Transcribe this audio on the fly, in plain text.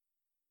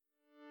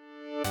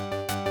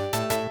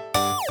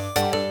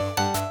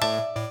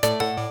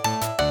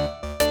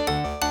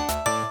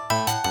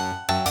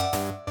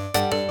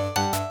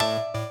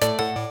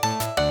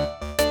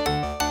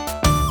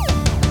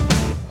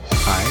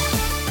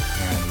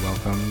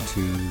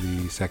to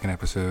the second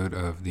episode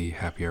of the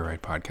Happy Hour Right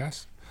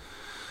podcast.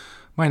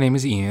 My name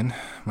is Ian.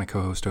 My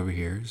co-host over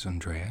here is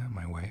Andrea,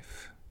 my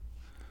wife.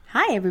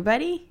 Hi,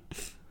 everybody.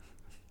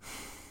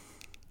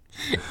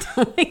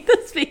 Don't make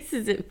those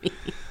faces at me.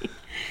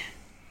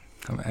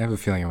 I have a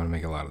feeling I'm going to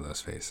make a lot of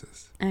those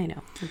faces. I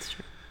know, that's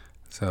true.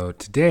 So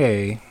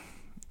today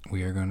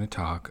we are going to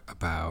talk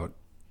about,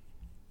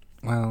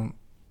 well,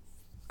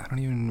 I don't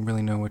even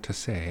really know what to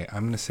say.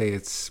 I'm going to say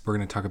we're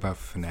going to talk about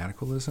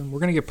fanaticism. We're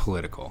going to get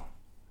political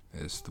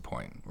is the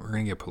point. We're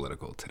going to get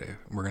political today.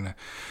 We're going to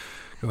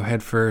go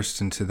head first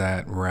into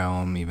that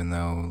realm, even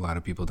though a lot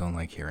of people don't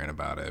like hearing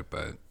about it,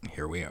 but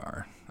here we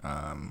are.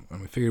 And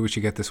we figured we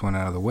should get this one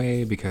out of the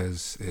way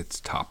because it's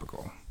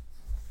topical,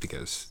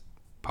 because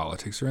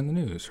politics are in the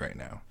news right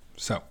now.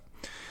 So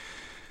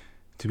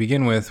to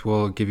begin with,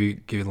 we'll give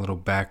you a little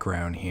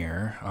background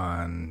here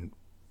on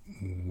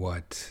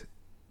what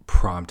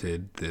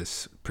prompted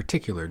this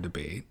particular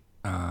debate.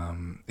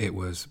 It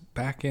was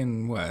back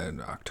in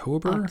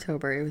October?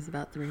 October. It was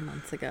about 3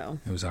 months ago.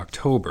 It was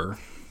October,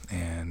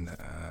 and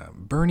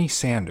Bernie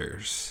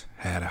Sanders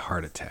had a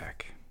heart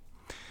attack.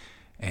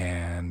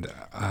 And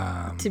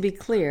to be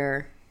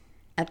clear,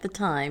 at the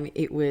time,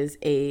 it was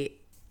a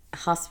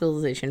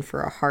hospitalization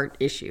for a heart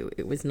issue.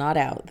 It was not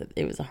out that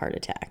it was a heart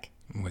attack.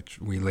 Which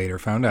we later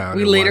found out.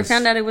 We later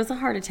found out it was a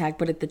heart attack,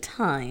 but at the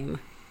time,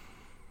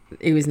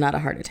 it was not a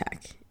heart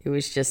attack. It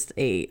was just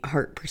a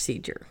heart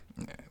procedure.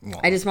 Well,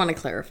 I just want to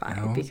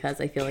clarify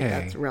because I feel like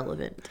that's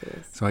relevant to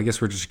this. So I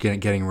guess we're just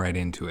getting right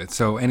into it.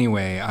 So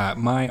anyway,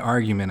 my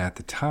argument at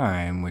the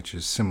time, which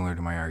is similar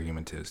to my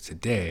argument is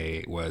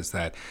today, was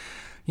that,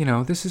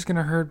 this is going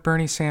to hurt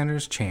Bernie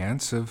Sanders'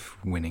 chance of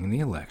winning the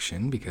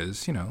election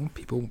because,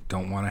 people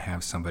don't want to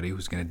have somebody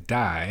who's going to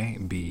die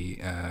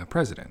be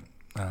president.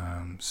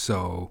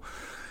 So,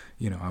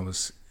 I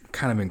was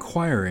kind of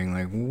inquiring,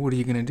 like, what are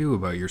you going to do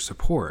about your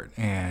support?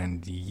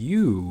 And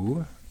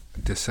you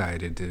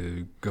decided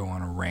to go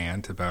on a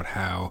rant about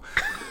how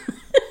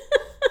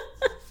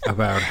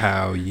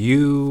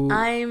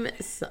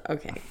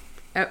okay.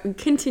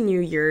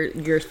 Continue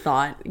your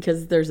thought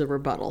because there's a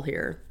rebuttal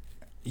here.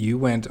 You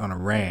went on a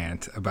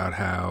rant about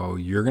how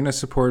you're going to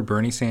support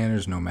Bernie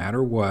Sanders no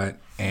matter what,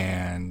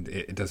 and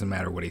it doesn't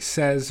matter what he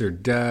says or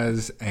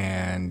does,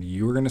 and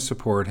you're going to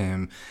support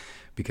him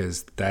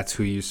because that's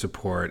who you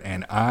support.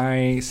 And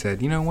I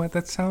said, you know what,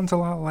 that sounds a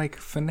lot like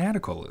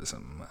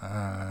fanaticism.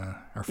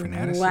 Or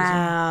fanaticism.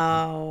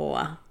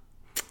 Wow.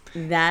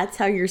 That's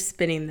how you're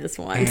spinning this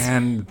one.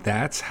 And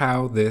that's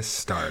how this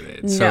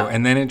started. No. So,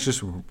 and then it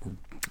just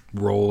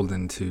rolled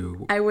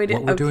into what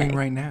we're doing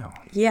right now.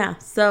 Yeah.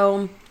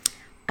 So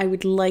I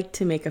would like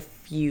to make a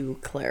few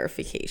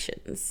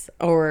clarifications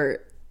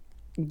or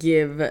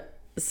give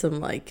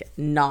some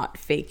not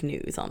fake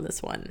news on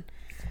this one.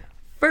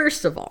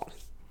 First of all,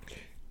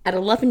 at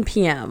 11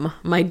 p.m.,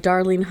 my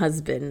darling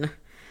husband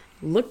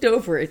looked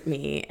over at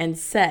me and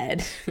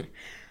said,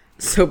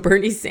 so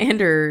Bernie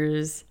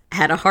Sanders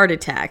had a heart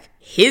attack.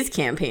 His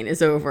campaign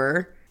is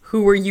over.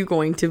 Who are you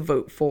going to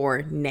vote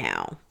for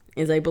now?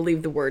 Is, I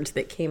believe, the words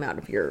that came out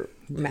of your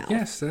mouth.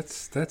 Yes,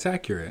 that's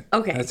accurate.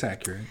 Okay. That's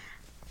accurate.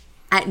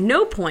 At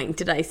no point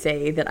did I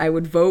say that I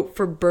would vote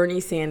for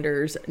Bernie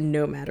Sanders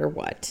no matter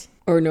what.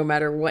 Or no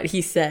matter what he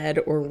said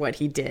or what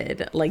he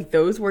did.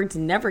 Those words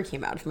never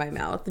came out of my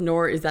mouth,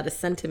 nor is that a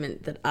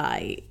sentiment that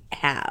I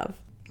have.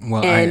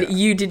 Well,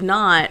 you did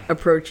not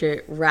approach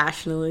it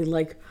rationally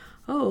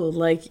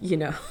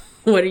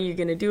what are you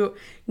going to do?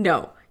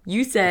 No,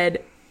 you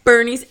said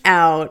Bernie's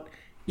out.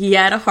 He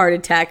had a heart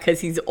attack because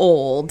he's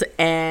old,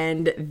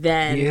 and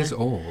then he is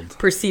old.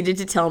 Proceeded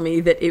to tell me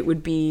that it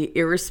would be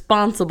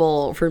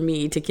irresponsible for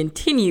me to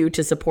continue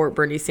to support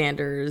Bernie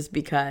Sanders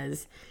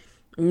because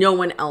no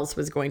one else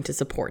was going to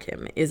support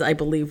him, is, I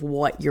believe,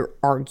 what your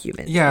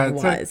argument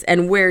was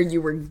and where you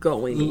were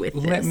going with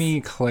this. Let me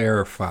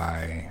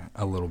clarify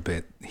a little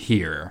bit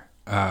here.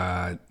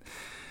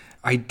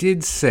 I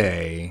did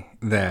say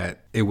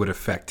that it would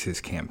affect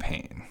his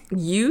campaign.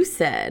 You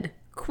said,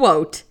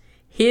 quote,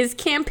 his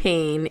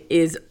campaign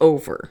is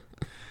over.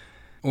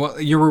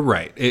 Well, you were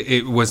right.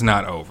 It was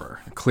not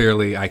over.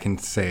 Clearly, I can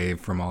say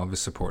from all of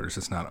his supporters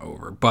it's not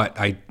over. But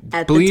I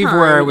believe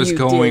where I was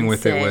going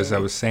with it was I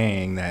was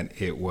saying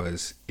that it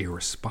was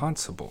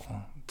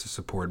irresponsible to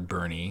support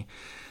Bernie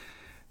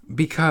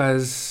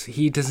because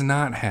he does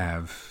not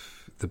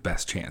have the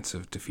best chance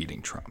of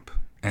defeating Trump.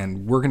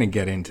 And we're going to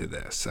get into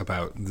this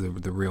about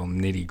the real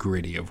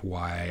nitty-gritty of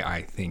why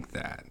I think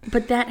that.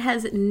 But that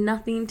has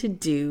nothing to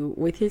do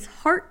with his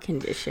heart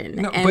condition.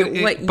 No,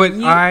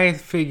 I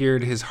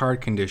figured his heart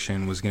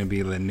condition was going to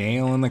be the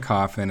nail in the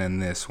coffin in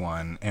this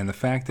one. And the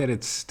fact that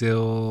he's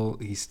still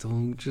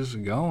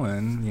just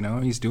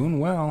going, he's doing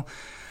well.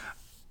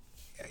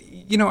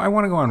 I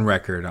want to go on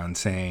record on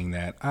saying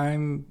that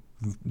I'm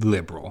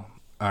liberal.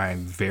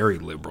 I'm very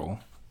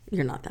liberal.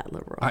 You're not that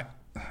liberal.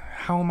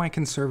 How am I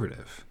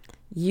conservative?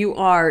 You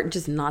are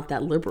just not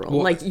that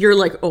liberal. Well, you're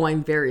oh,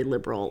 I'm very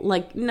liberal.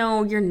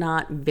 No, you're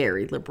not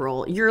very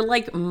liberal. You're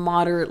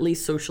moderately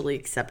socially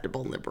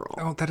acceptable liberal.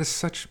 Oh, that is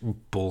such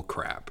bull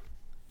crap.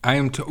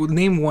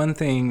 Name one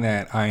thing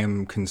that I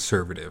am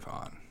conservative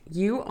on.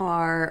 You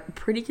are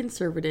pretty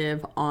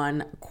conservative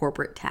on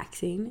corporate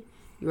taxing.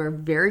 You are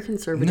very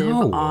conservative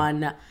No.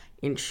 on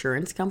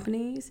insurance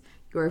companies.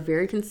 You are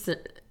very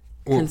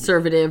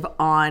conservative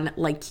on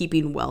like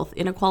keeping wealth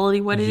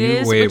inequality what it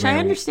is, wait a which I minute.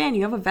 understand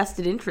you have a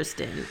vested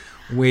interest in.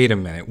 Wait a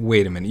minute.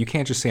 You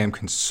can't just say I'm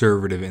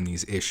conservative in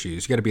these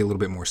issues. You got to be a little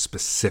bit more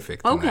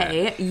specific than that.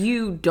 Okay,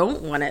 you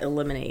don't want to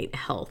eliminate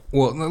health.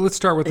 Well, let's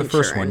start with the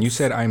first one. You Insurance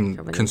said I'm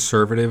companies.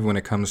 conservative when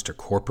it comes to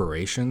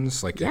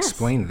corporations. Like, Yes.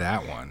 explain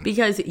that one.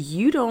 Because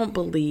you don't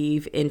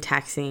believe in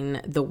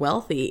taxing the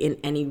wealthy in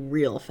any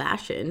real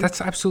fashion. That's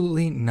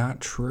absolutely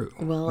not true.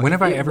 Well, when if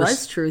have I it ever?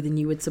 was true, then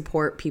you would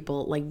support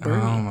people like Bernie.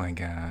 Oh my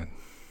god.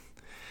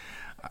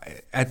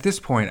 At this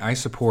point, I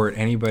support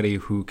anybody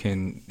who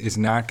is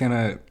not going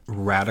to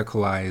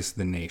radicalize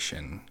the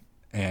nation,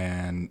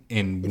 and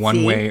in one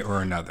See? way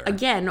or another.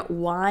 Again,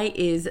 why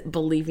is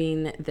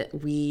believing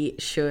that we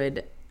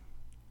should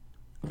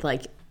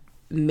like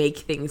make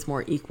things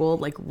more equal,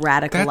 like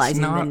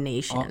radicalizing the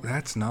nation?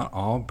 That's not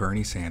all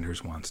Bernie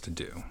Sanders wants to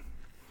do.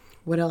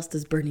 What else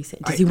does Bernie say?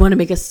 Does he want to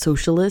make us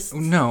socialists?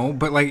 No,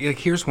 but like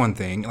here's one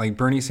thing. Like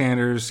Bernie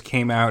Sanders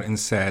came out and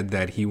said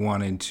that he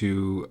wanted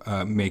to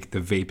make the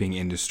vaping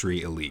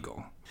industry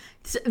illegal.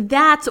 So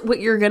that's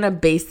what you're gonna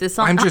base this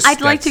on.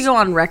 I'd like to go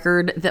on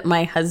record that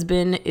my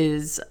husband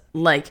is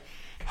like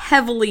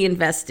heavily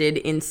invested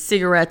in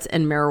cigarettes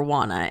and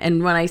marijuana,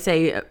 and when I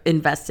say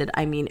invested,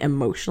 I mean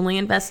emotionally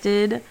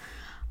invested.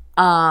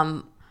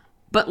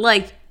 But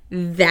like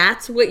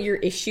that's what your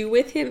issue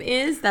with him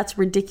is. That's I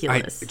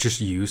ridiculous.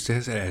 just used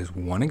it as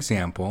one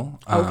example.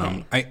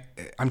 Okay.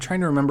 I'm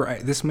trying to remember.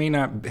 This may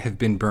not have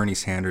been Bernie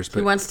Sanders, but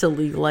He wants to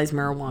legalize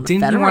marijuana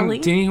didn't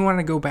federally. he want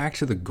to go back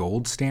to the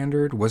gold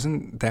standard?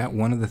 Wasn't that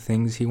one of the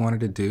things he wanted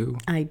to do?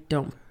 I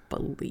don't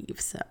believe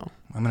so.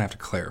 I'm gonna have to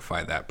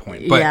clarify that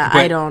point.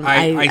 I don't.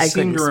 I I seem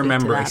couldn't to speak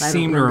remember. that. I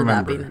seem to that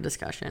remember being a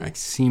discussion. I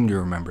seem to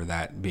remember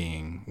that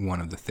being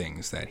one of the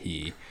things that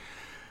he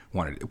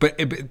wanted. But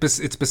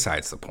it's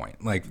besides the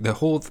point. Like the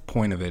whole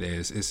point of it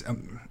is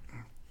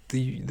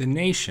the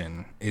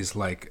nation is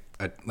like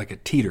a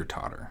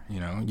teeter-totter.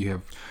 You know, you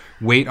have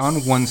weight on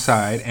one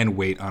side and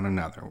weight on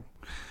another.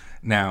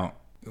 Now,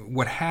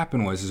 what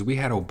happened was we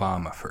had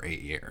Obama for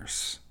 8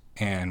 years.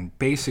 And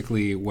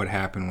basically what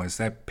happened was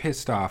that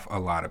pissed off a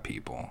lot of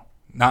people.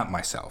 Not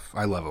myself.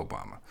 I love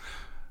Obama.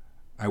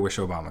 I wish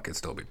Obama could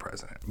still be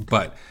president.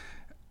 But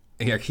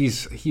yeah,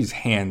 he's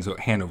hand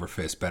over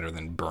fist better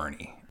than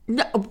Bernie.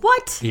 No,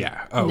 what?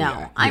 Yeah. Oh, no,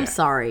 yeah. I'm Yeah.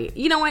 sorry.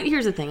 You know what?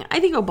 Here's the thing. I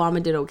think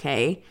Obama did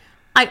okay.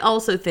 I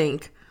also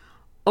think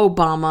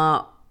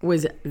Obama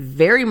was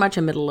very much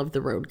a middle of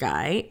the road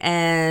guy,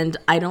 and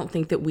I don't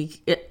think that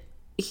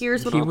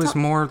here's what He I'll was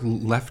tell- more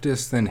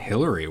leftist than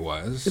Hillary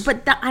was.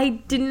 But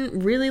I didn't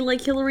really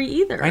like Hillary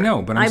either. I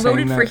know, but I'm I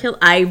voted saying for that-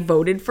 I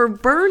voted for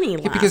Bernie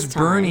last because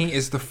time. Bernie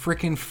is the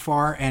freaking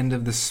far end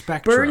of the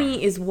spectrum.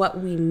 Bernie is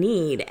what we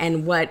need,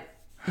 and what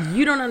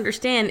you don't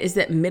understand is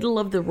that middle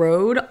of the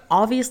road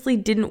obviously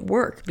didn't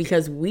work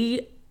because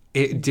we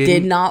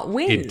did not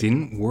win. It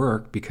didn't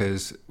work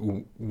because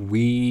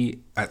we,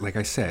 like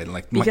I said,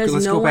 because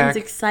let's no go one's back.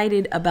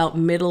 excited about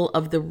middle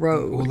of the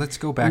road. Well, let's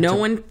go back No to-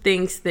 one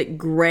thinks that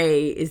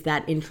gray is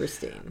that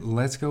interesting.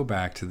 Let's go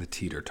back to the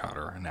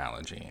teeter-totter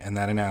analogy, and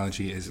that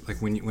analogy is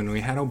like when we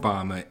had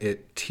Obama,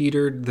 it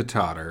teetered the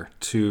totter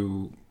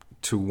to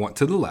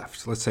the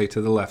left. Let's say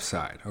to the left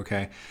side,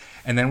 okay.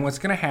 And then what's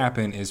going to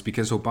happen is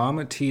because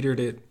Obama teetered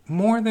it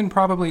more than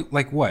probably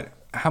like what?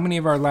 How many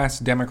of our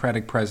last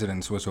Democratic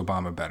presidents was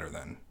Obama better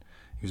than?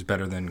 He was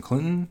better than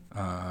Clinton.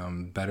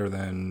 Better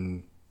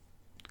than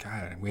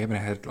God. We haven't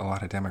had a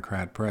lot of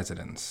Democrat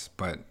presidents,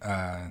 but.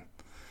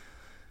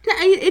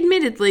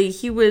 Admittedly,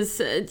 he was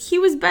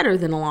better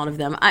than a lot of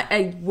them.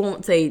 I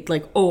won't say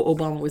like, oh,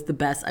 Obama was the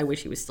best. I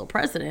wish he was still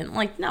president.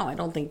 Like, no, I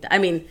don't think that. I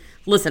mean,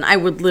 listen, I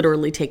would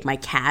literally take my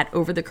cat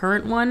over the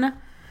current one,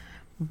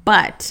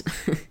 but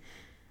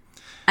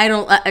I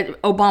don't.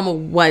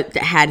 Obama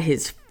had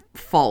his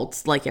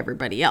faults like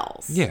everybody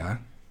else. Yeah.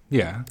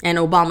 And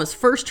Obama's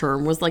first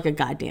term was like a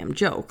goddamn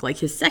joke. Like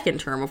his second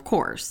term, of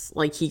course,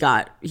 like he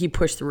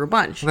pushed through a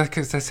bunch. Well,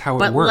 because that's how it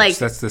But, works. like,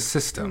 That's the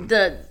system.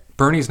 The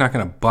Bernie's not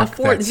going to buck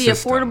that the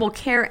system. Affordable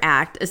Care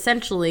Act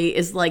essentially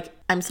is like,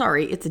 I'm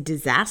sorry, it's a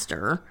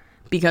disaster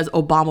because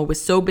Obama was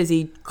so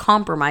busy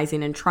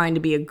compromising and trying to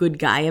be a good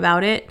guy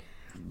about it.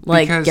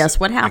 Like, Because, guess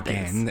what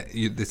happens?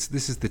 Again, this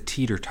is the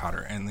teeter-totter,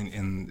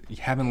 and you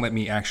haven't let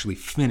me actually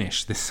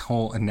finish this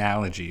whole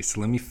analogy,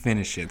 so let me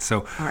finish it.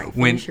 So All right,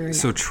 finish your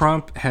analogy.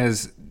 Trump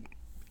has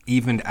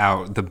evened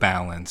out the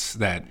balance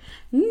that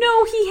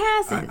No, he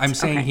hasn't. I'm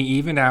saying Okay. he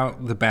evened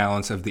out the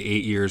balance of the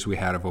 8 years we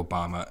had of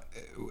Obama.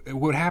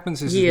 What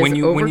happens is He when is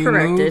you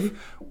overcorrected. move.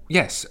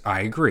 Yes,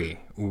 I agree.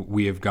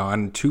 We have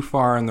gone too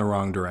far in the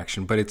wrong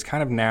direction, but it's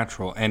kind of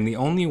natural. And the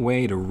only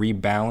way to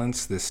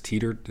rebalance this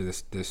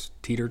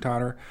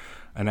teeter-totter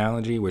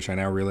analogy, which I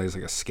now realize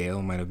like a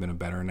scale might have been a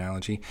better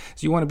analogy,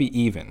 is you want to be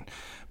even.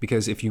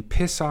 Because if you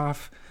piss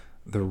off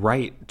the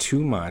right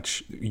too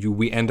much,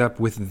 we end up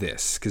with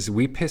this, because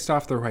we pissed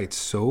off the right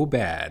so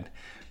bad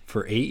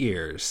for 8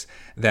 years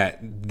that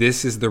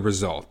this is the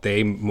result.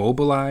 They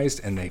mobilized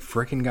and they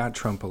frickin' got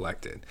Trump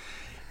elected.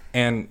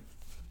 And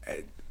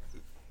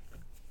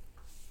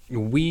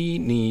we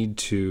need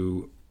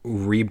to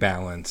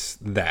rebalance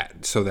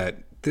that so that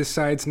this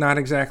side's not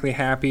exactly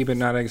happy but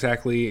not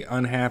exactly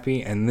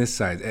unhappy, and this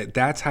side,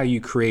 that's how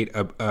you create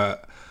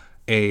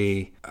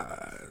a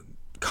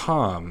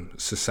calm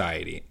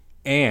society.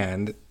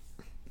 And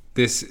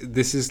this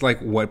is like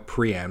what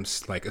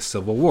preempts like a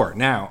civil war.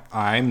 Now,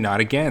 I'm not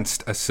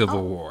against a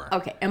civil war.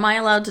 Okay, am I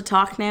allowed to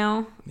talk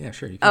now? Yeah,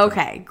 sure. You can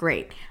Okay,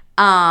 great.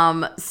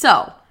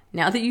 So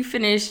now that you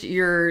finished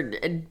your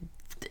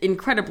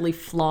incredibly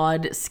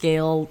flawed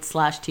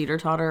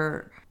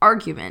scale/teeter-totter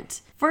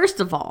argument, first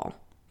of all,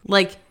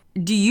 like,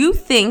 do you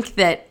think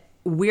that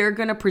we're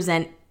going to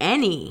present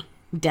any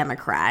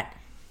Democrat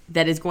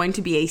that is going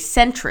to be a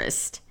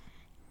centrist,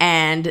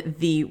 and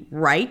the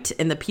right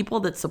and the people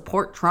that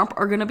support Trump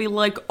are going to be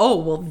like, oh,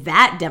 well,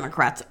 that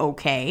Democrat's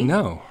okay?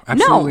 No,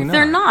 absolutely not. No,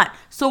 they're not.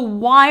 So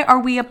why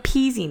are we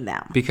appeasing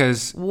them?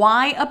 Because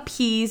Why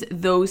appease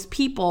those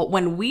people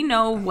when we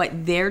know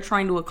what they're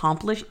trying to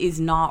accomplish is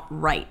not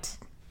right?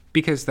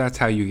 Because that's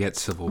how you get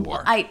civil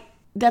war.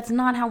 That's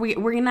not how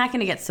we're not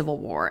going to get civil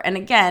war. And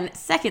again,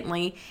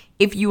 secondly,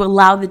 if you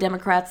allow the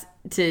Democrats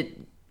to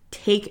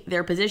take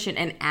their position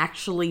and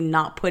actually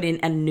not put in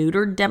a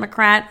neutered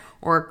Democrat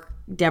or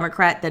a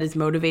Democrat that is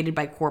motivated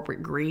by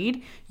corporate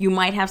greed, you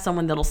might have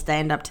someone that'll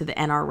stand up to the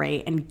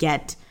NRA and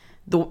get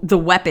the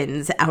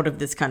weapons out of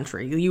this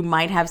country. You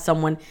might have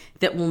someone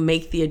that will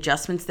make the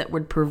adjustments that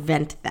would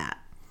prevent that.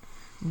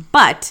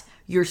 But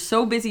you're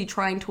so busy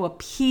trying to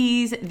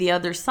appease the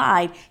other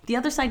side. The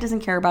other side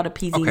doesn't care about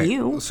appeasing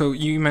you. So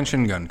you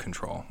mentioned gun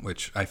control,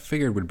 which I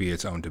figured would be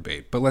its own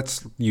debate. But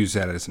let's use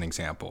that as an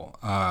example.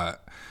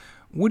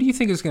 What do you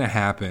think is going to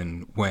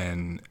happen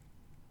when,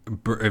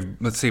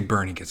 let's say,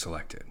 Bernie gets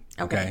elected?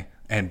 Okay.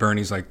 And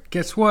Bernie's like,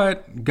 guess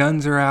what?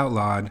 Guns are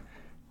outlawed.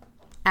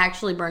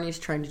 Actually, Bernie's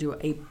trying to do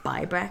a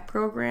buyback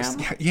program.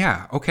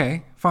 Yeah.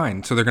 Okay.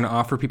 Fine. So they're going to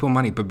offer people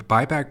money. But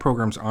buyback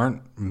programs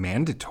aren't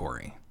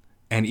mandatory.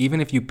 And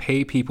even if you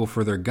pay people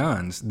for their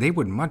guns, they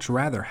would much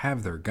rather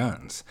have their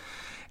guns.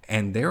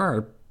 And there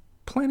are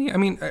plenty. I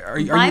mean,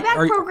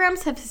 buyback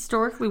programs have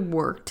historically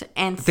worked,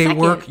 and they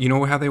work. You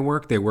know how they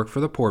work? They work for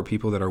the poor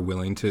people that are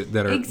willing to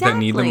that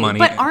need the money.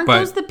 But aren't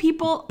those the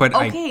people? But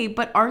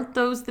aren't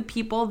those the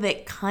people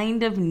that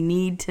kind of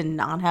need to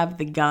not have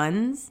the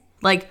guns?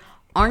 Like,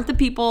 aren't the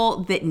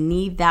people that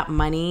need that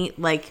money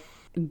like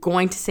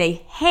going to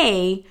say,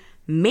 "Hey,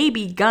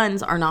 maybe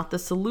guns are not the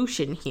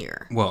solution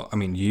here"? Well, I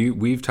mean,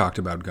 we've talked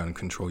about gun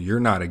control. You're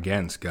not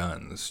against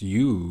guns.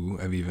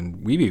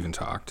 We've even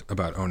talked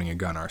about owning a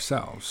gun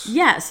ourselves.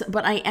 Yes,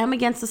 but I am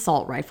against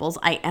assault rifles.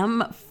 I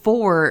am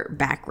for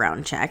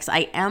background checks.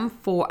 I'm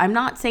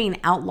not saying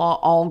outlaw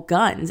all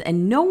guns,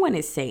 and no one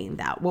is saying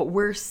that. What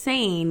we're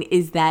saying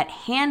is that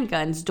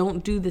handguns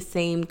don't do the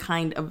same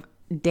kind of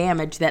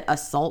damage that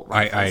assault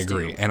rifles do. I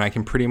agree. And I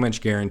can pretty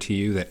much guarantee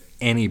you that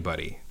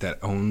anybody that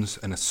owns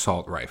an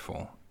assault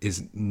rifle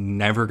is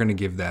never going to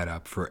give that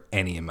up for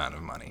any amount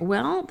of money.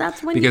 Well,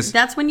 that's when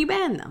you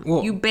ban them.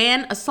 Well, you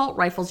ban assault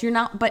rifles. You're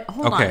not. But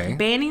hold on,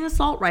 banning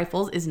assault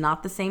rifles is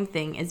not the same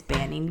thing as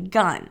banning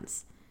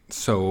guns.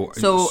 So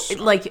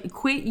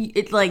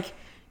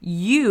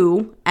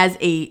you as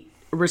a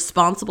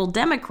responsible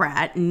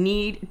Democrat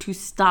need to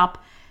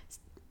stop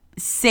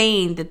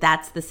saying that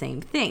that's the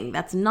same thing.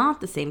 That's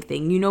not the same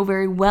thing. You know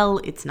very well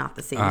it's not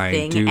the same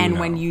thing. And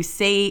when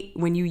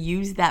you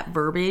use that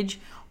verbiage,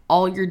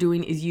 all you're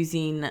doing is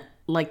using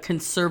like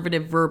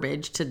conservative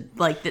verbiage to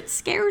like that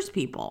scares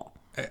people.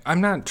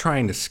 I'm not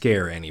trying to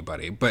scare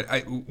anybody, but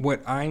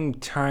what I'm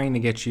trying to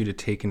get you to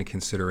take into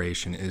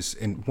consideration is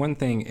one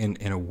thing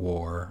in a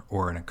war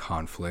or in a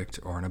conflict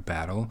or in a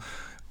battle,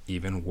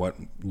 even what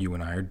you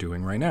and I are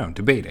doing right now,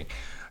 debating,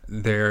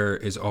 there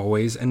is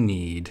always a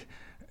need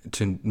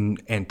to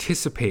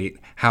anticipate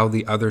how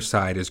the other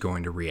side is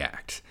going to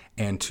react,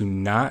 and to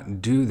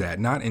not do that,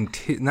 not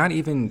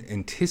even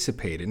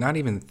anticipate it, not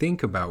even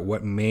think about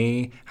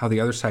how the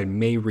other side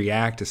may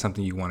react to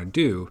something you want to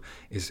do,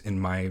 is, in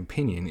my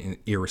opinion,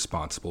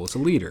 irresponsible as a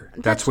leader.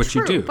 That's what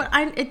true, you do. But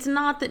it's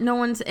not that no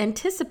one's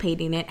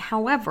anticipating it.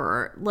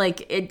 However,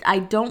 I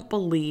don't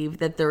believe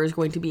that there is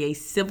going to be a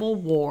civil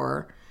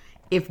war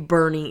if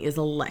Bernie is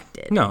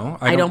elected. No,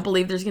 I don't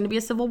believe there's going to be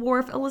a civil war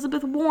if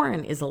Elizabeth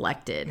Warren is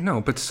elected.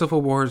 No, but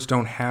civil wars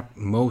don't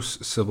happen.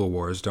 Most civil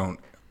wars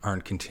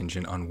aren't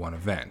contingent on one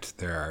event.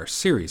 There are a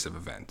series of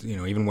events. You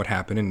know, even what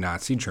happened in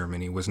Nazi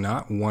Germany was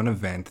not one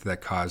event that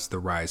caused the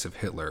rise of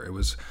Hitler. It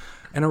was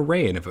an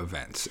array of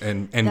events.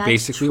 And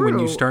basically true. When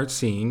you start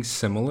seeing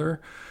similar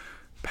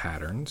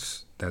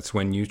patterns, that's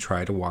when you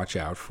try to watch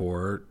out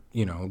for,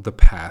 the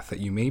path that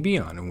you may be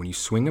on. And when you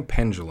swing a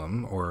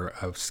pendulum or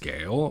a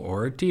scale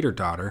or a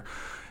teeter-totter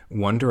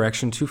one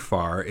direction too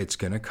far, it's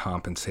going to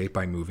compensate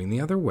by moving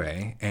the other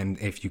way. And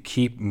if you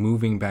keep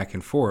moving back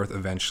and forth,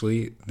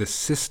 eventually the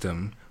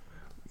system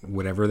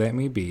whatever that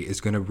may be,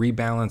 is going to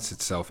rebalance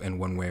itself in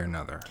one way or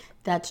another.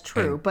 That's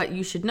true. But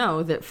you should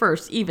know that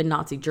first, even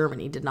Nazi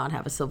Germany did not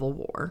have a civil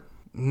war.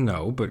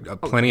 No,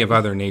 but plenty of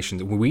other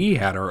nations. We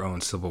had our own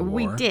civil war.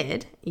 We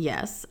did,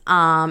 yes.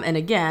 And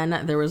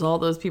again, there was all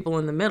those people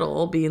in the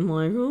middle being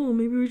like, "Oh,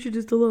 maybe we should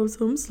just allow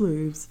some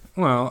slaves."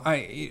 Well,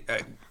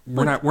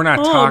 we're not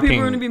people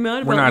talking. are gonna be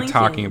mad We're about not Lincoln.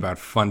 talking about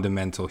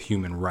fundamental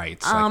human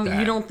rights like that.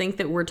 You don't think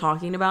that we're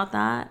talking about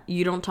that?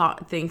 You don't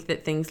think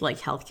that things like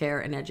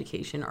healthcare and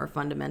education are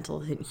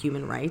fundamental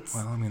human rights?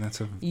 Well, I mean,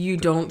 You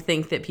don't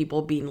think that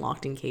people being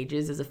locked in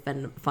cages is a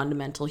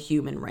fundamental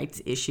human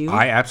rights issue?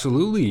 I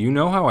absolutely. You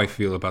know how I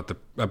feel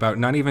about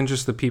not even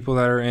just the people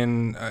that are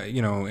in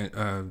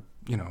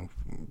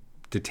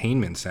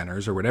detainment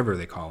centers or whatever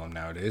they call them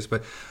nowadays,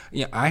 but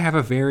yeah,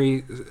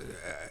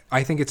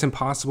 I think it's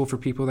impossible for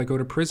people that go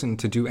to prison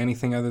to do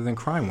anything other than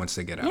crime once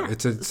they get out. Yeah.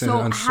 It's an how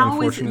is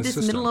unfortunate this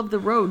system. middle of the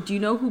road? Do you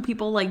know who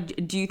people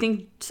like? Do you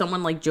think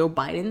someone like Joe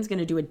Biden's going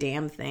to do a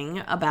damn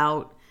thing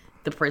about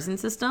the prison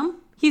system?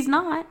 He's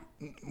not.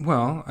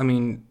 Well, I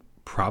mean,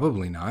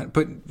 probably not.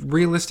 But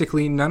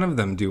realistically, none of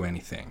them do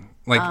anything.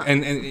 Like,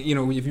 and you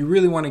know, if you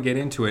really want to get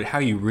into it, how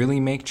you really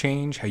make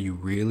change, how you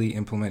really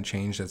implement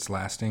change that's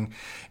lasting,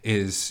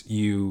 is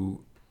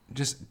you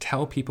just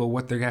tell people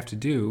what they have to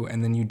do,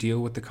 and then you deal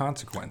with the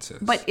consequences.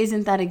 But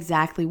isn't that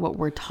exactly what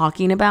we're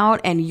talking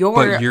about? And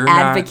you're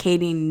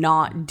advocating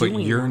not doing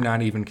But you're that.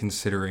 not even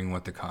considering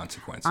what the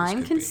consequences I'm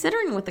could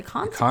considering what the be.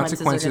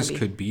 consequences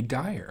Could be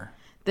dire.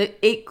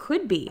 It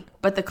could be,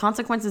 but the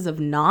consequences of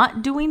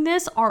not doing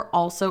this are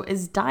also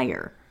as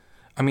dire.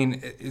 I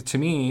mean, to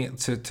me,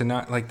 to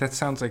not, like, that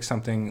sounds like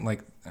something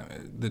like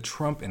the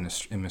Trump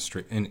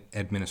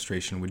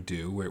administration would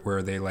do,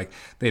 where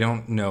they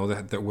don't know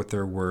that what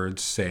their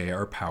words say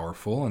are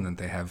powerful, and that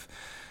they have.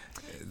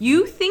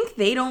 You think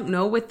they don't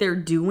know what they're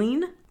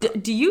doing?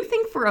 Do you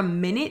think for a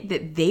minute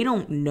that they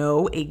don't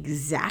know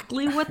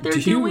exactly what they're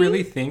doing? Do you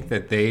really think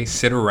that they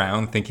sit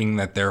around thinking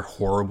that they're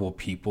horrible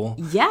people?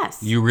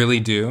 Yes. You really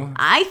do?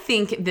 I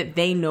think that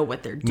they know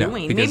what they're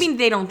doing. because- Maybe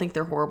they don't think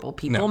they're horrible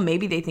people. No.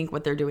 Maybe they think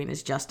what they're doing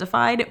is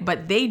justified,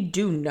 but they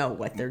do know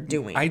what they're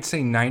doing. I'd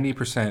say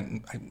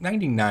 90%,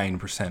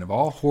 99% of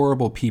all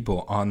horrible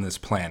people on this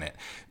planet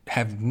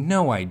have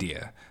no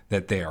idea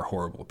that they are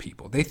horrible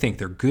people. They think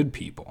they're good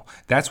people.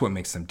 That's what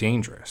makes them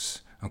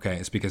dangerous. Okay,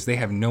 it's because they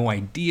have no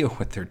idea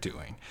what they're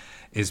doing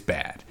is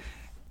bad.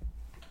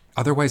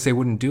 Otherwise, they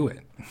wouldn't do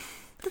it.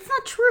 That's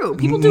not true.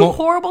 People do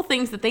horrible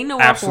things that they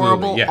know are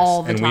horrible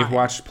all the time. And we've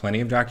watched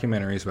plenty of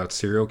documentaries about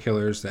serial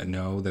killers that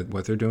know that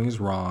what they're doing is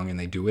wrong, and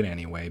they do it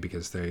anyway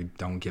because they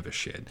don't give a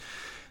shit.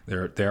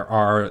 There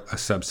are a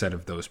subset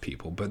of those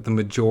people, but the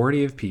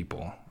majority of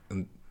people,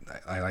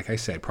 like I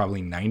said,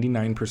 probably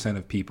 99%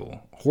 of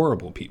people,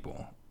 horrible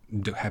people,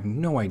 have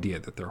no idea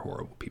that they're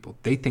horrible people.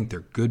 They think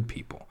they're good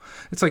people.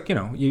 It's like,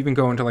 you even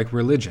go into like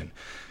religion,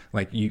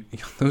 like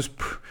those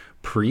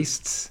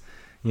priests,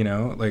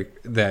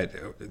 like that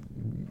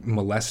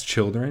molest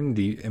children.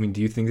 Do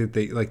you think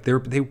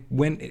that they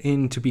went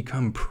in to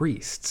become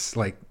priests?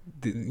 Like,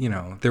 they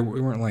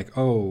weren't like,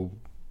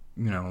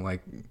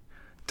 like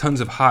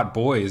tons of hot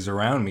boys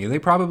around me. They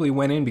probably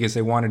went in because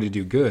they wanted to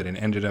do good and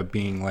ended up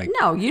being like...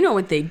 No, you know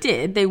what they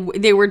did. They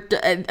were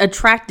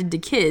attracted to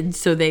kids,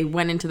 so they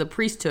went into the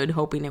priesthood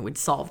hoping it would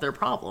solve their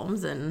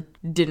problems and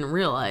didn't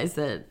realize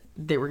that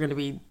they were going to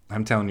be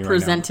I'm telling you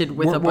presented right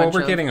now, with a bunch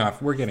we're of... getting off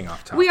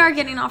topic. We are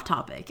getting off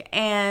topic.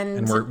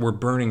 And we're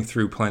burning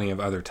through plenty of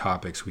other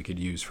topics we could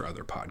use for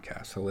other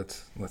podcasts. So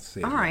let's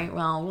see. All right,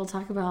 well, we'll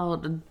talk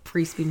about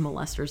priests being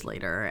molesters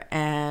later,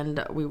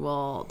 and we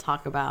will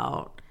talk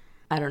about...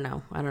 I don't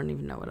know. I don't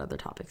even know what other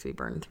topics we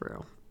burned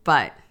through.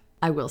 But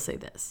I will say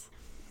this.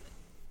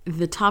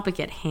 The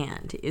topic at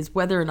hand is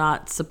whether or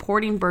not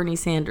supporting Bernie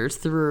Sanders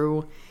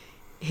through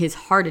his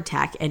heart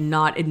attack and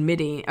not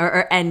admitting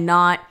and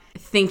not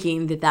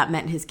thinking that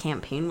meant his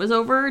campaign was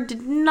over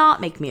did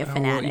not make me a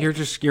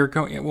fanatic. You're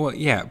going, well,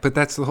 yeah, but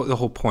that's the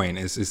whole point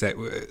is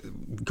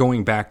that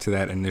going back to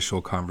that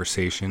initial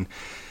conversation,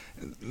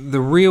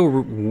 the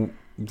real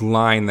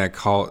line that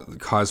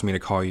caused me to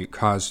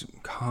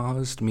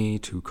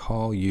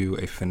call you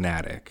a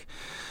fanatic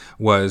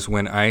was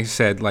when I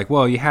said, like,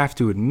 well, you have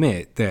to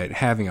admit that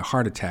having a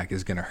heart attack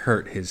is going to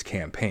hurt his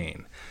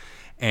campaign.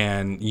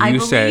 And you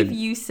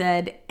you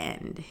said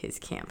end his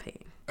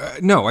campaign.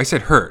 No, I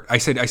said hurt. I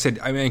said.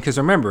 I mean,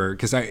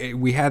 because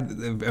we had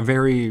a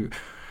very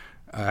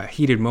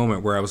heated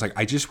moment where I was like,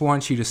 I just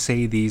want you to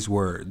say these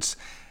words.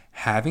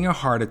 Having a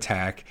heart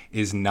attack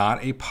is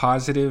not a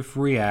positive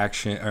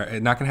reaction, or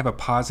not going to have a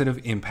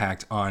positive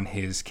impact on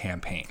his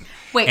campaign.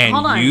 Wait,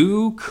 hold on. And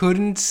you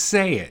couldn't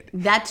say it.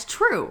 That's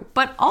true.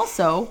 But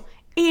also,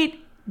 it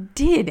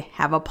did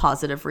have a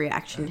positive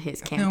reaction to his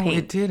campaign. No,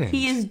 it didn't.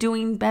 He is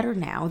doing better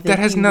now than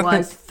he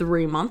was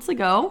 3 months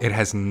ago. It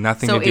has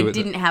nothing to do with it. So it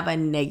didn't have a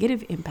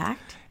negative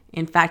impact.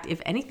 In fact,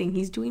 if anything,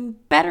 he's doing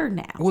better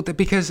now. Well,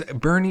 because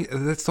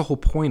that's the whole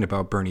point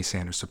about Bernie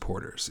Sanders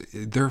supporters.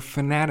 They're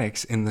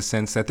fanatics in the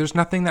sense that there's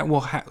nothing that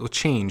will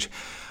change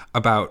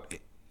about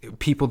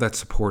people that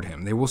support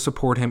him. They will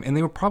support him, and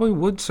they probably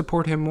would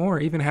support him more,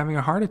 even having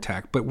a heart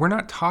attack. But we're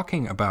not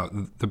talking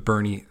about the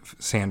Bernie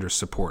Sanders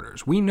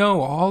supporters. We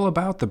know all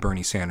about the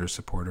Bernie Sanders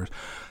supporters.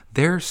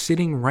 They're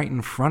sitting right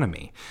in front of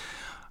me.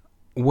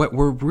 What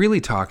we're really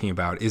talking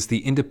about is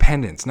the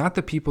independents, not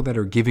the people that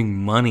are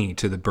giving money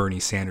to the Bernie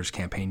Sanders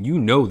campaign. You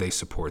know they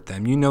support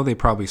them. You know they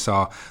probably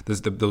saw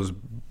those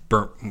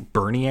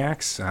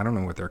Berniacs. I don't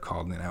know what they're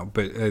called now,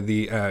 but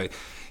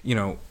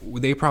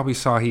they probably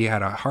saw he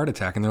had a heart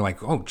attack, and they're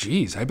like, oh,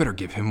 geez, I better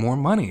give him more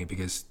money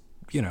because,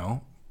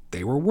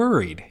 they were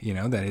worried,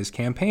 that his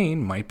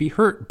campaign might be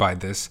hurt by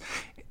this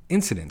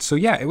incident. So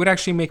yeah, it would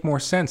actually make more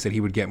sense that he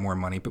would get more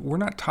money, but we're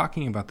not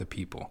talking about the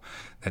people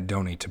that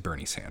donate to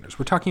Bernie Sanders.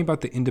 We're talking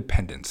about the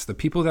independents, the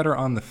people that are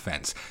on the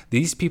fence.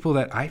 These people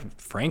that I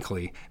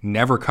frankly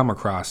never come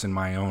across in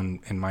my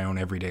own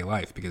everyday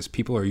life, because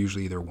people are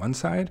usually either one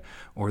side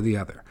or the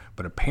other.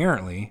 But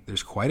apparently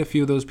there's quite a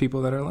few of those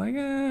people that are like,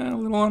 a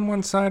little on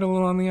one side, a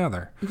little on the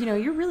other.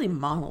 You're really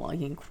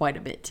monologuing quite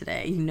a bit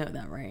today. You know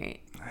that,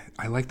 right?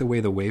 I like the way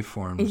the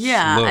waveforms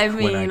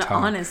look when I talk.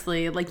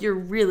 Honestly, you're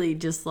really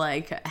just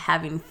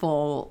having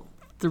full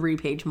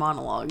 3-page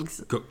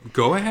monologues.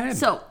 Go ahead.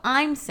 So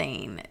I'm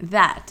saying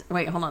that.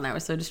 Wait, hold on. I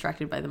was so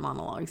distracted by the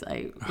monologues.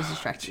 I was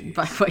distracted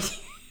by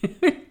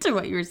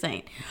what you were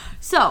saying.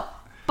 So,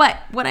 but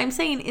what I'm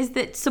saying is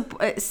that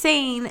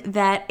saying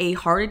that a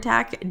heart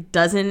attack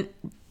doesn't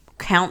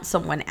count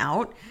someone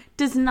out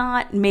does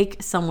not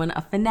make someone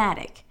a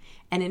fanatic.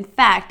 And in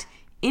fact,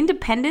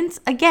 independence,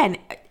 again,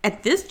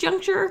 at this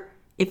juncture,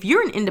 if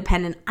you're an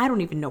independent, I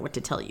don't even know what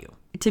to tell you.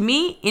 To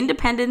me,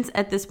 independence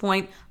at this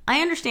point,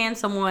 I understand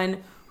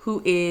someone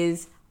who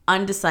is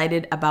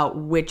undecided about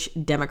which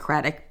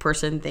Democratic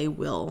person they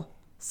will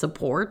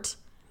support.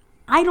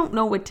 I don't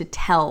know what to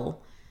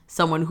tell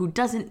someone who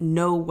doesn't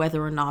know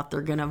whether or not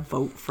they're going to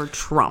vote for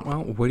Trump.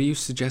 Well, what do you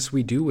suggest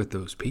we do with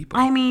those people?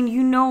 I mean,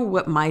 you know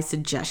what my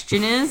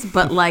suggestion is,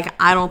 but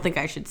I don't think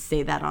I should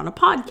say that on a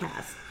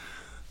podcast,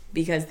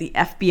 because the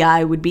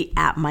FBI would be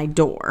at my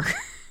door.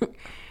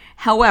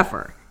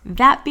 However,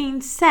 that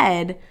being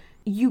said,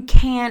 you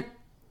can't,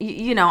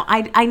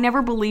 I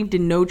never believed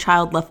in No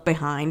Child Left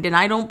Behind, and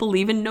I don't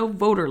believe in No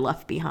Voter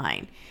Left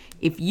Behind.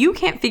 If you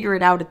can't figure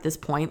it out at this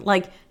point,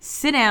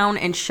 sit down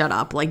and shut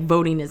up.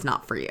 Voting is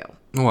not for you.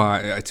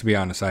 Well, to be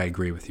honest, I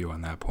agree with you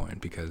on that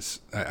point, because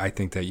I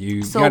think that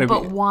you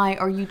why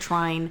are you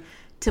trying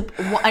to,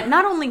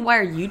 not only why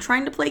are you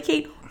trying to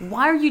placate,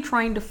 why are you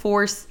trying to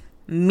force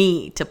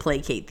me to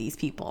placate these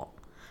people?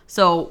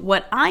 So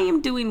what I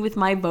am doing with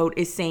my vote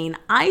is saying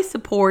I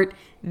support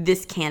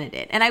this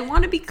candidate. And I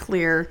want to be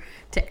clear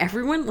to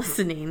everyone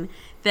listening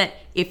that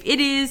if it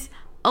is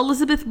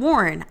Elizabeth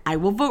Warren, I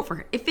will vote for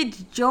her. If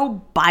it's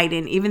Joe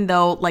Biden, even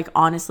though,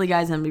 honestly,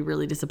 guys, I'm going to be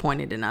really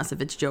disappointed in us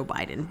if it's Joe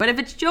Biden. But if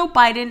it's Joe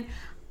Biden,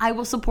 I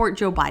will support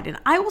Joe Biden.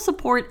 I will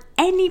support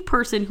any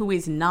person who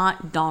is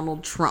not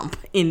Donald Trump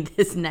in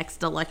this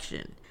next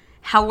election.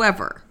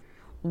 However,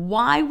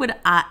 why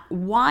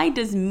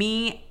does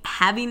me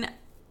having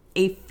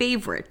a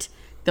favorite,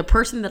 the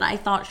person that I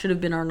thought should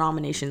have been our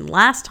nomination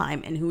last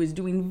time and who is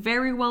doing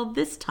very well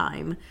this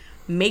time,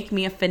 make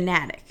me a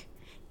fanatic?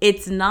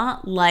 It's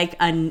not like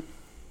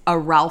a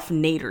Ralph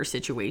Nader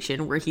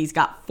situation where he's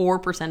got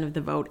 4% of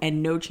the vote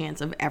and no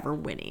chance of ever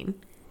winning.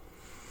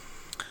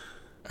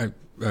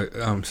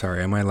 I'm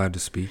sorry. Am I allowed to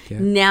speak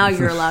yet? Now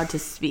you're allowed to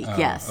speak.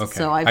 Yes. Okay.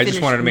 So I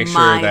just wanted to make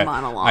sure that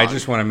monologue. I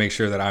just want to make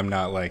sure that I'm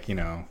not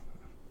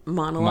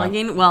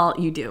monologuing. Well,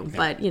 you do, yeah.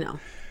 But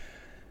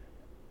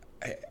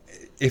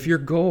if your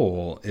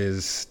goal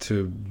is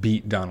to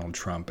beat Donald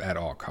Trump at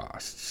all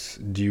costs,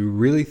 do you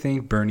really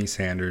think Bernie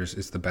Sanders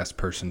is the best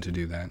person to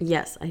do that?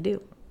 Yes, I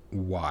do.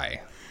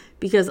 Why?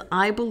 Because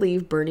I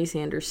believe Bernie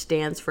Sanders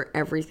stands for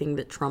everything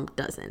that Trump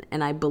doesn't.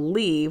 And I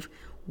believe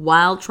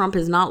while Trump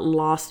has not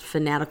lost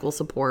fanatical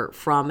support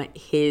from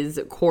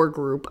his core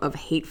group of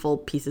hateful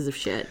pieces of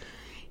shit,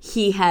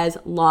 he has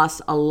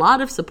lost a lot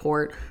of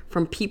support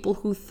from people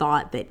who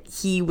thought that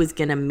he was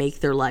going to make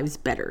their lives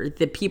better.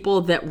 The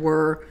people that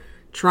were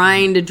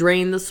trying to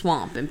drain the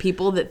swamp, and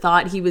people that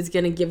thought he was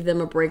going to give them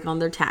a break on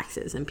their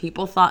taxes, and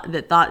people thought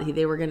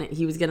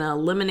he was going to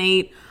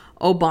eliminate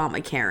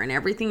Obamacare and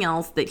everything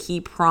else that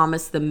he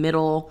promised the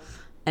middle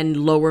and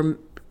lower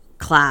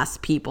class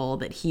people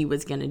that he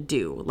was going to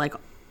do.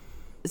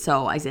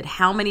 So I said,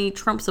 how many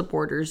Trump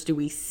supporters do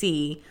we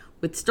see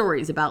with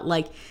stories about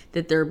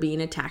that they're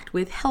being attacked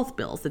with health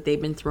bills, that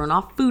they've been thrown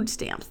off food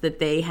stamps, that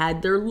they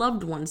had their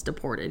loved ones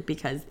deported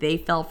because they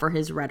fell for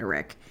his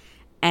rhetoric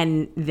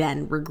and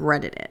then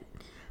regretted it.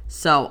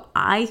 So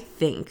I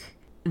think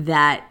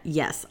that,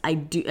 yes, I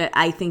do.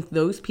 I think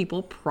those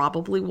people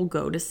probably will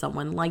go to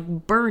someone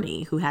like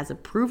Bernie, who has a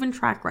proven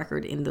track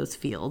record in those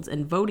fields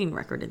and voting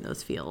record in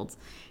those fields.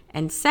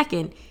 And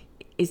second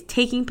is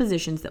taking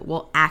positions that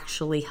will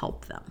actually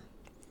help them.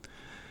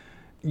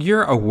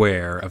 You're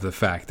aware of the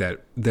fact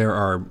that there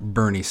are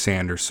Bernie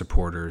Sanders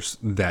supporters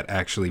that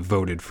actually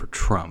voted for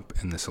Trump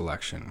in this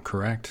election,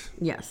 correct?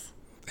 Yes.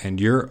 And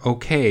you're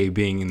okay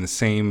being in the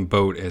same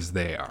boat as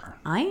they are.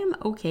 I am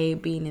okay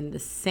being in the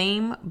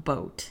same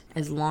boat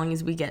as long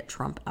as we get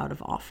Trump out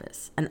of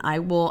office. And I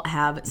will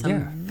have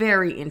some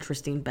very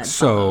interesting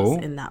bedfellows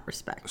in that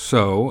respect.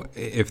 So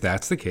if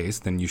that's the case,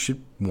 then you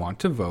should want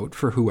to vote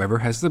for whoever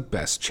has the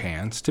best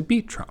chance to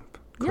beat Trump,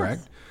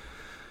 correct?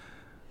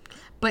 Yes.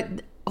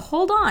 But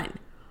hold on.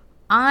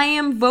 I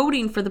am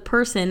voting for the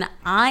person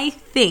I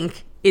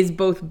think is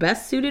both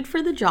best suited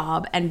for the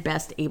job and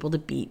best able to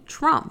beat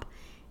Trump.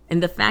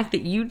 And the fact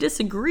that you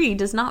disagree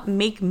does not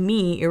make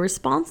me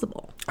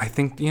irresponsible. I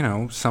think,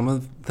 some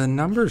of the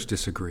numbers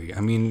disagree. I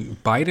mean,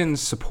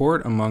 Biden's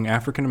support among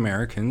African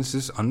Americans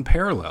is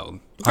unparalleled.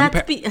 I'm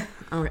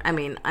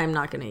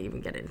not going to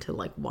even get into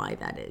why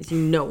that is. You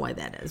know why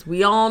that is.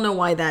 We all know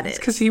why that is. It's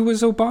because he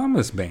was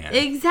Obama's man.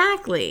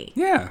 Exactly.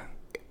 Yeah.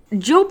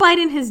 Joe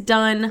Biden has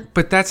done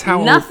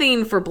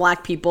nothing for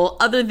black people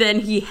other than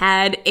he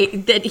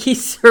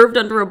served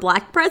under a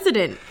black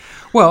president.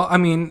 Well, I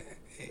mean,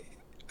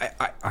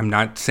 I'm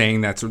not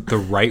saying that's the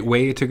right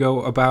way to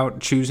go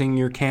about choosing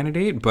your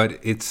candidate, but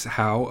it's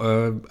how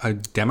a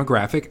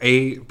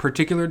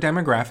particular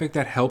demographic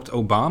that helped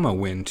Obama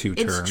win 2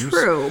 terms. It's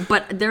true,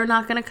 but they're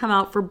not going to come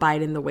out for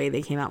Biden the way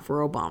they came out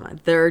for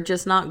Obama. They're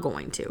just not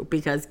going to,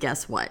 because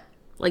guess what?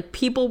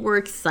 People were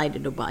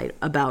excited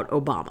about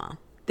Obama.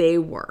 They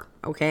were,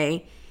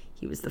 okay?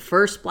 He was the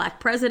first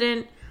black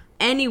president.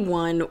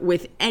 Anyone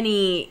with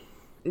any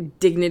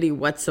dignity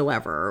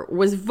whatsoever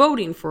was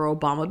voting for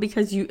Obama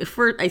because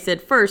I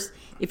said first,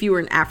 if you were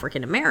an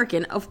African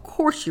American, of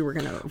course you were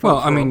going to vote for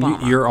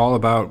Obama. You're all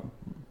about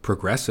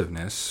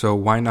progressiveness, so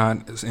why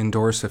not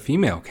endorse a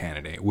female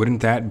candidate?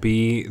 Wouldn't that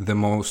be the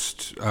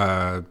most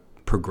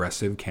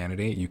progressive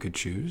candidate you could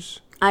choose?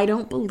 I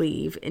don't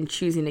believe in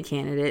choosing a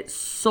candidate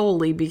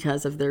solely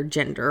because of their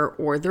gender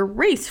or their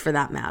race, for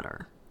that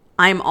matter.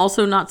 I'm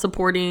also not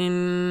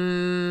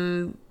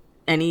supporting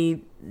any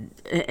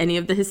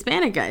of the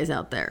Hispanic guys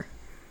out there.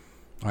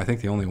 I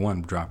think the only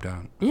one dropped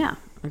out. Yeah.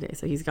 Okay,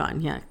 so he's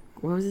gone. Yeah.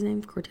 What was his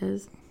name?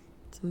 Cortez?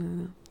 I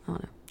don't know.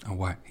 Oh,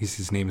 what?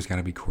 His name is going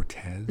to be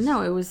Cortez?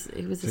 No, it was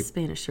a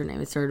Spanish surname.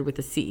 It started with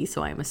a C,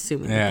 so I'm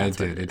assuming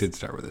it did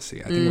start with a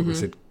C. I think it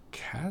was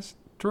Castro?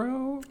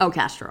 Oh,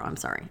 Castro. I'm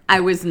sorry. I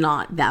was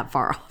not that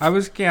far off. I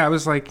was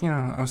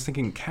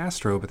thinking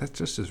Castro, but that's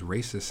just as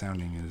racist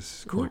sounding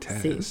as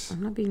Cortez. Yeah, see,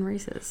 I'm not being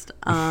racist.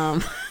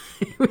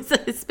 It was a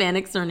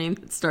Hispanic surname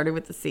that started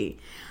with a C.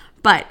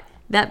 But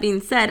that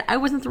being said, I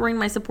wasn't throwing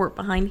my support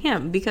behind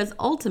him because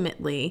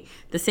ultimately,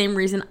 the same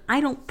reason I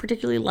don't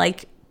particularly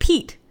like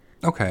Pete.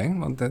 Okay,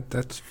 well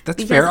that's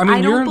because fair. I mean,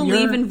 I don't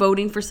believe in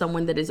voting for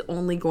someone that is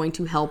only going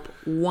to help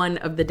one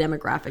of the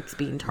demographics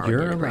being targeted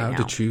right now. You're allowed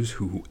to choose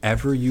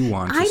whoever you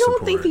want to support. I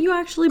don't think that you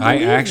actually believe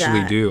that. I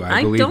actually do.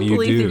 I don't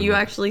believe that you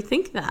actually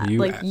think that.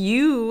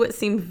 You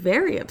seem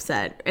very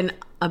upset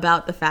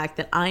about the fact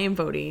that I am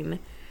voting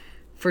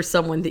for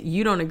someone that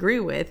you don't agree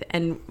with,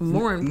 and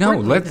more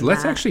importantly,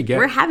 let's actually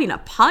we're having a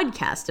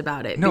podcast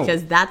about it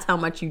because that's how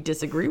much you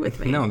disagree with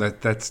me. No,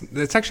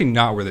 that's actually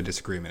not where the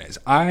disagreement is.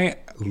 I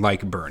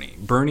like Bernie.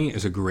 Bernie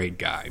is a great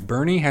guy.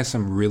 Bernie has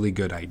some really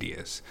good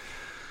ideas.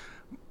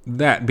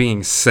 That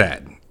being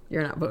said,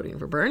 you're not voting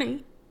for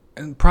Bernie.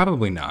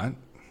 Probably not.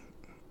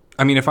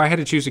 I mean, if I had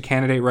to choose a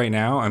candidate right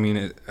now, I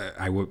mean,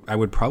 I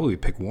would probably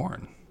pick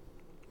Warren.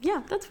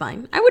 Yeah, that's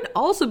fine. I would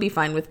also be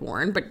fine with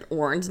Warren, but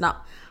Warren's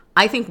not.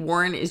 I think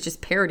Warren is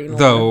just parroting a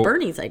lot of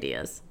Bernie's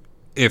ideas.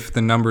 If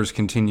the numbers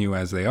continue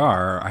as they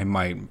are, I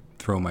might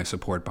throw my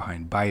support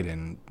behind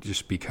Biden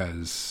just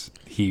because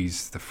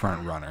he's the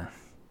front runner.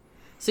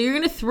 So you're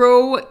going to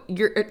throw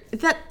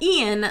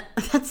Ian,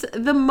 that's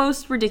the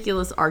most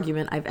ridiculous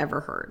argument I've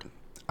ever heard.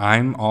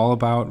 I'm all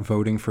about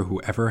voting for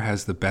whoever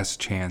has the best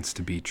chance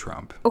to beat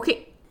Trump.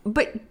 Okay,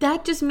 but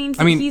that just means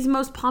he's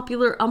most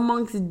popular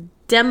amongst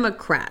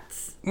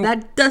Democrats.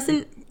 That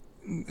doesn't...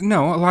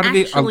 No, a lot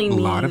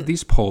of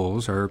these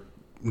polls are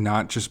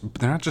not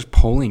just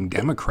polling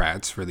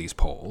Democrats for these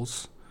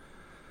polls.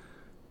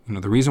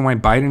 The reason why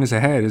Biden is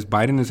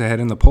ahead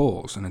in the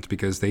polls, and it's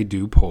because they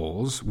do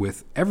polls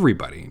with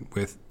everybody,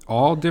 with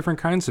all different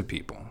kinds of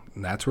people.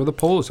 And that's where the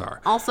polls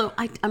are. Also,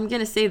 I'm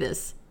going to say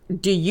this.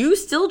 Do you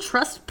still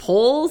trust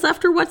polls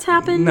after what's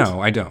happened?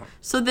 No, I don't.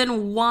 So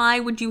then why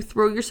would you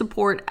throw your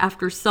support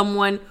after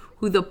someone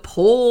who the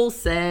poll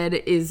said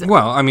is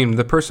well, I mean,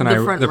 the person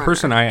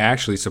I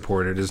actually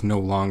supported is no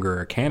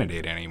longer a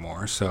candidate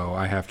anymore, so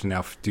I have to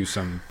now do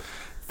some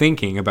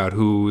thinking about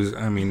who's.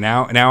 I mean,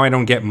 now I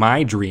don't get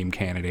my dream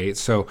candidate,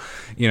 so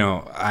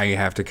I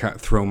have to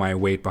throw my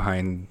weight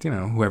behind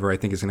whoever I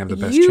think is going to have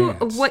the best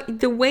chance.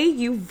 The way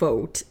you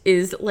vote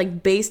is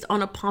based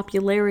on a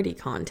popularity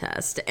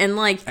contest, and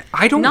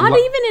I don't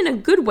even in a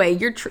good way.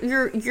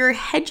 You're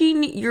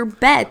hedging your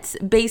bets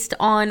based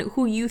on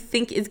who you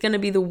think is going to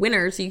be the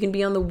winner, so you can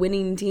be on the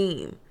winning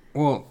team.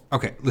 Well,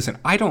 okay, listen,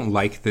 I don't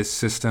like this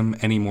system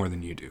any more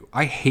than you do.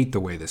 I hate the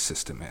way this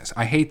system is.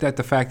 I hate that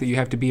the fact that you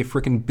have to be a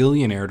freaking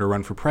billionaire to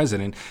run for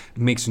president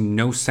makes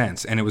no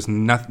sense, and it was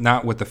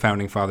not what the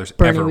Founding Fathers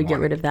ever wanted. Bernie would get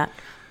rid of that.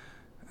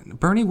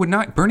 Bernie would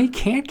not. Bernie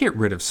can't get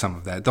rid of some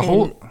of that.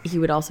 And he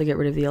would also get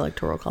rid of the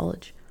Electoral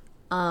College.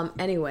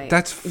 Anyway,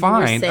 that's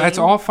fine. That's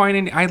all fine,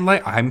 and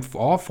I'm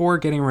all for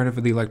getting rid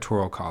of the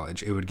Electoral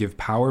College. It would give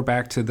power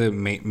back to the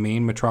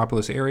main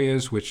metropolis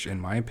areas, which, in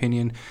my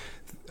opinion,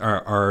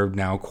 are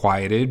now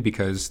quieted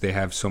because they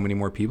have so many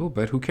more people.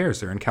 But who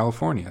cares? They're in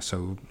California,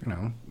 so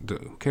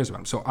who cares about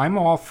them? So I'm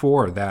all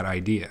for that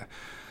idea,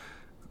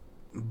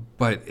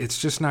 but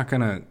it's just not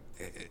gonna.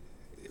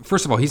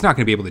 First of all, he's not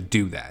going to be able to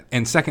do that,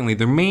 and secondly,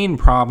 the main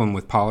problem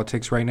with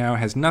politics right now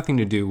has nothing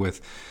to do with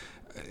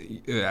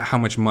how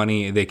much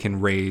money they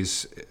can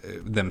raise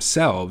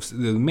themselves.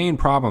 The main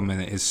problem in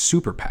it is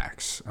super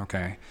PACs,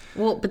 okay?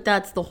 Well, but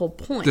that's the whole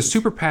point. The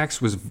super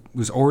PACs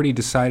was already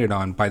decided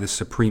on by the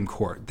Supreme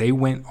Court. They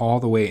went all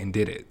the way and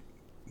did it.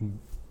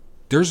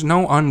 There's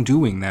no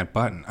undoing that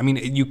button. I mean,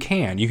 you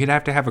could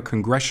have to have a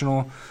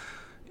congressional...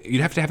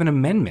 You'd have to have an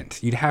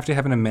amendment. You'd have to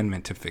have an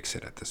amendment to fix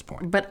it at this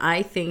point. But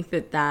I think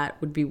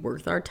that would be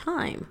worth our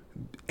time.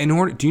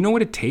 Do you know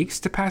what it takes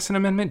to pass an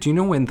amendment? Do you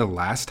know when the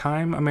last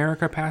time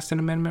America passed an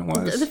amendment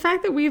was? The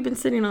fact that we've been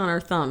sitting on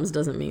our thumbs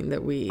doesn't mean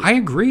that we... I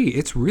agree.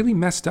 It's really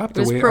messed up. It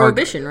was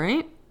prohibition,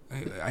 right?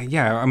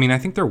 Yeah, I mean, I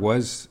think there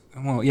was...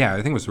 Well, yeah,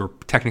 I think it was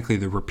technically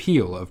the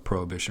repeal of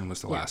prohibition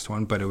was the last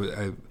one, but it was...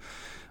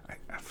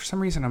 for some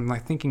reason, I'm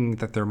like thinking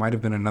that there might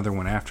have been another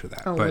one after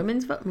that. Oh, but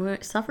women's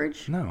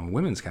suffrage? No,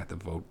 women's got the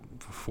vote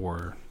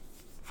before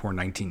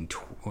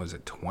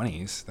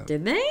 20s.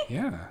 Did they?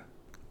 Yeah.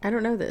 I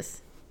don't know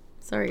this.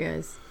 Sorry,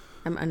 guys.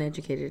 I'm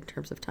uneducated in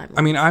terms of timelines.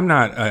 I mean, I'm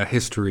not a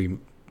history,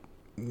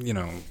 I'm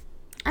going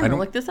to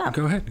look this up.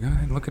 Go ahead,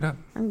 look it up.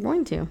 I'm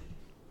going to.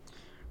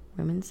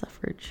 Women's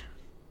suffrage.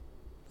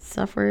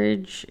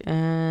 Suffrage,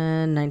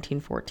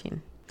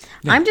 1914.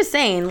 Yeah. I'm just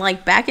saying,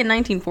 like, back in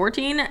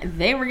 1914,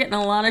 they were getting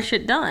a lot of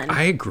shit done.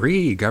 I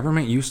agree.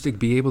 Government used to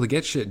be able to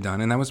get shit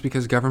done, and that was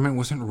because government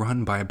wasn't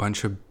run by a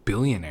bunch of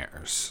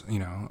billionaires,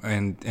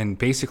 and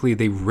basically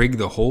they rigged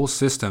the whole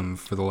system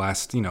for the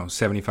last,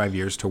 75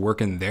 years to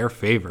work in their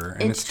favor,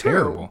 and it's true,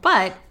 terrible.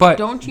 But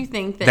don't you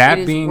think that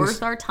it is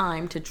worth our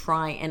time to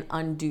try and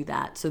undo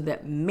that so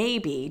that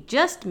maybe,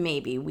 just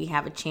maybe, we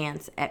have a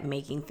chance at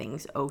making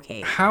things okay?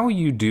 How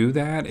you do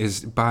that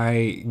is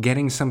by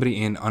getting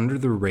somebody in under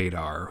the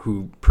radar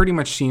who pretty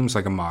much seems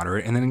like a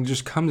moderate, and then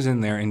just comes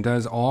in there and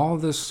does all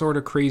this sort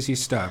of crazy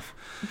stuff.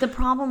 The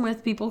problem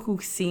with people who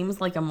seems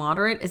like a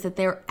moderate is that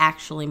they're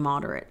actually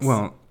moderates.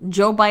 Well,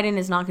 Joe Biden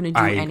is not going to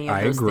do any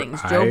of those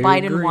things. Joe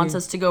Biden wants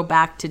us to go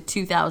back to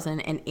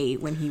 2008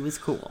 when he was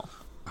cool.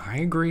 I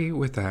agree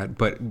with that,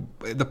 but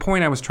the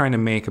point I was trying to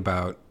make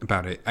about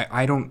it,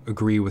 I don't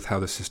agree with how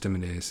the system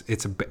it is.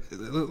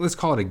 Let's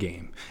call it a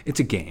game. It's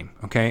a game,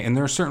 okay? And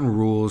there are certain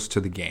rules to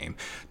the game.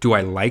 Do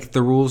I like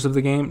the rules of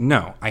the game?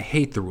 No, I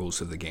hate the rules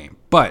of the game.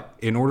 But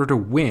in order to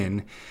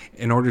win,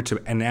 in order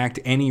to enact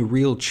any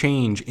real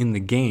change in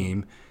the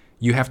game,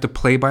 you have to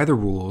play by the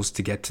rules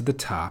to get to the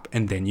top,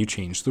 and then you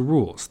change the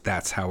rules.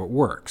 That's how it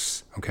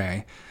works,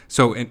 okay?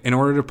 So in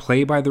order to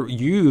play by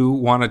you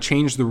want to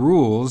change the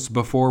rules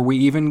before we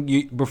even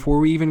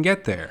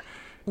get there.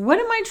 What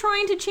am I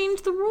trying to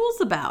change the rules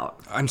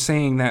about? I'm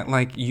saying that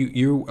like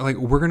you like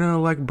we're going to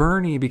elect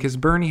Bernie because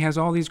Bernie has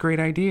all these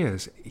great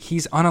ideas.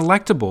 He's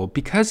unelectable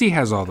because he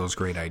has all those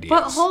great ideas.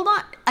 But hold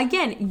on.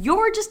 Again,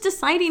 you're just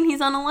deciding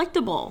he's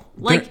unelectable.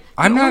 Like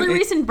the only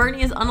reason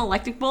Bernie is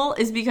unelectable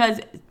is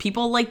because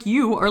people like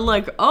you are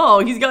like,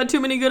 "Oh, he's got too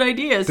many good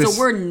ideas, so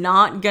we're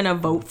not going to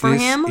vote for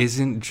him." This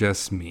isn't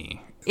just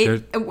me.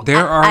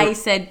 I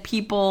said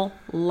people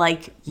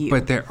like you.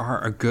 But there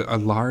are a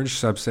large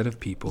subset of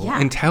people,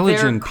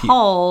 intelligent people. They're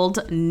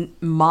called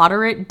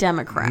moderate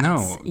Democrats.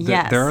 No,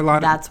 yes, there are a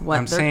lot. That's what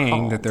I'm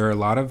saying that there are a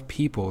lot of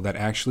people that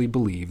actually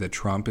believe that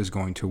Trump is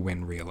going to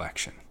win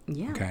re-election.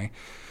 Yeah. Okay.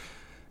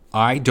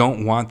 I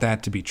don't want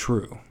that to be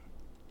true,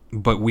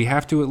 but we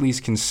have to at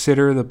least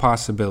consider the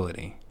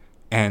possibility,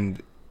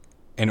 and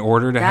in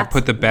order to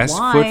put the best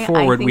foot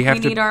forward, we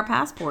need our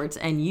passports,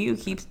 and you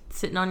keep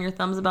sitting on your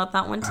thumbs about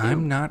that one too.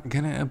 I'm not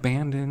gonna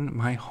abandon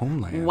my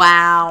homeland.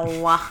 Wow.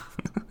 Wow.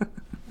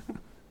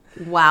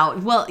 Well,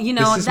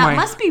 that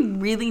must be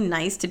really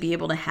nice to be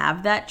able to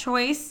have that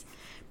choice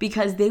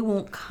because they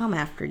won't come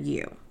after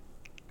you.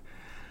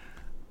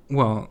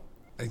 Well,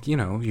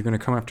 you're gonna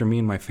come after me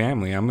and my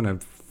family. I'm gonna,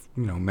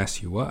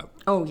 mess you up.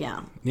 Oh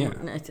yeah. Yeah.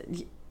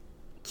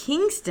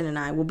 Kingston and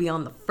I will be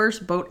on the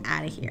first boat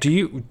out of here. Do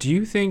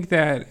you think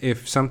that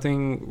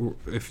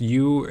if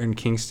you and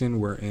Kingston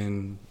were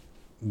in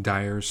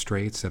dire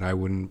straits that I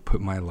wouldn't put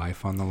my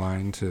life on the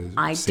line to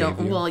save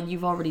you? Well,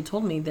 you've already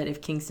told me that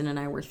if Kingston and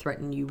I were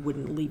threatened, you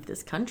wouldn't leave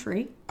this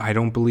country. I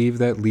don't believe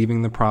that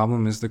leaving the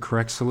problem is the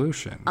correct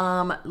solution.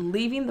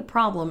 Leaving the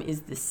problem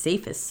is the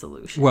safest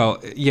solution.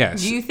 Well,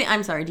 yes. Do you think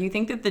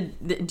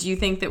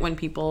that when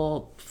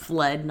people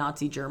fled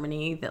Nazi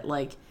Germany that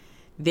like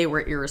they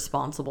were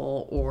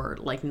irresponsible or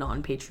like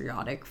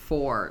non-patriotic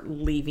for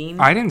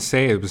leaving? I didn't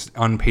say it was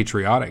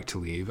unpatriotic to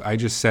leave. I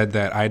just said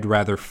that I'd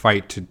rather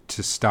fight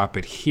to stop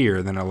it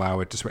here than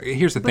allow it to spread.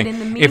 Here's the thing. In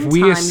the meantime, if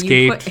we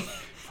escaped...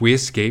 if we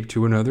escape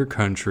to another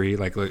country,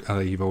 like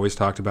you've always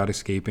talked about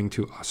escaping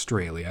to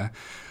Australia,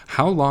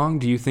 how long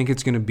do you think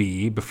it's going to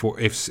be before,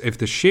 if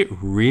the shit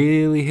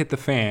really hit the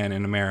fan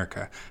in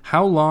America,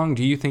 how long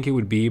do you think it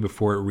would be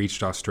before it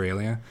reached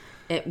Australia?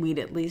 We'd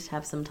at least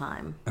have some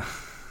time.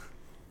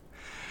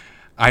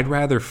 I'd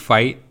rather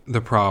fight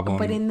the problem.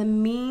 But in the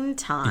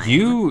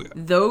meantime,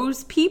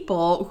 those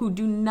people who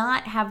do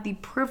not have the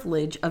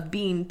privilege of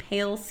being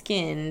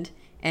pale-skinned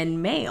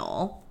and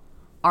male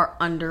are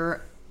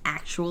under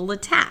actual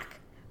attack.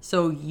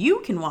 So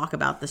you can walk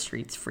about the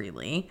streets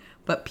freely,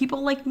 but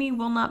people like me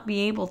will not be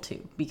able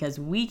to because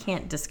we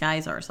can't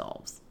disguise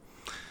ourselves.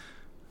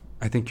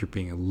 I think you're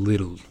being a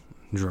little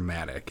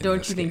dramatic.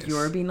 Don't you think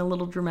you're being a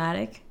little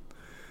dramatic?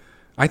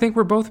 I think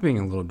we're both being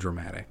a little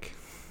dramatic.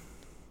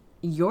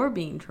 You're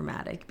being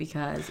dramatic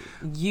because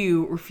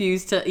you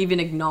refuse to even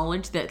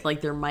acknowledge that,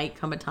 like, there might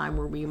come a time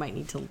where we might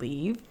need to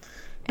leave.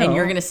 And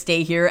you're going to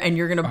stay here and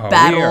you're going to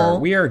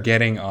battle. We are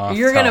getting off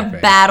You're going to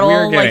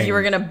battle like you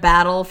were going to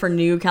battle for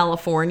New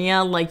California.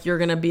 Like you're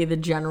going to be the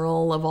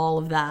general of all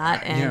of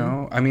that. And, you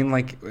know, I mean,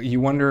 like,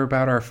 you wonder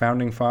about our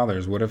founding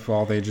fathers. What if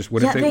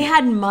they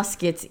had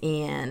muskets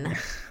in.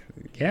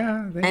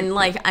 Yeah. And,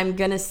 like, I'm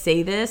going to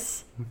say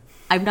this.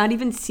 I've not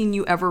even seen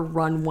you ever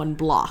run one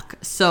block.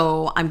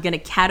 So I'm going to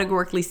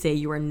categorically say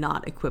you are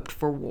not equipped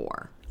for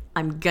war.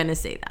 I'm going to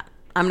say that.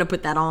 I'm going to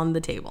put that on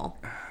the table.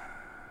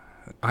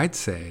 I'd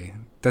say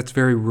that's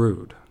very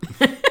rude.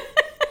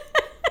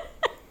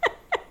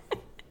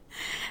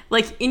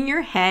 Like, in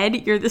your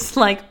head, you're this,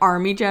 like,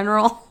 army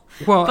general.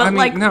 Well, but, I mean,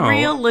 like, no.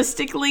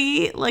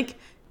 Realistically, like,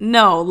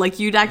 no. Like,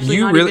 you'd actually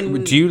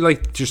Do you,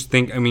 like, just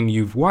think... I mean,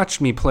 you've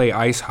watched me play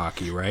ice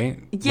hockey, right?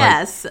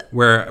 Yes. Like,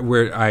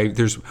 where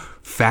there's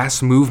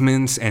fast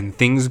movements and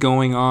things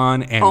going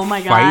on and oh my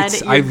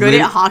fights. God, you're good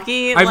at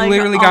hockey? I've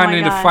literally gotten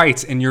into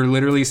fights, and you're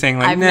literally saying,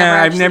 like,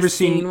 I've never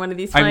seen one of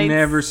these fights. I've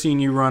never seen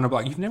you run a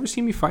block. You've never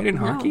seen me fight in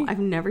hockey? I've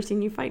never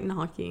seen you fight in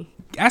hockey.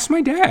 Ask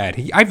my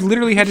dad. I've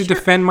literally had to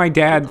defend my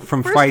dad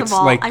from fights. First of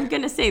all, like, I'm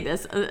going to say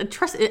this.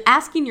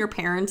 Asking your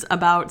parents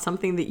about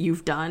something that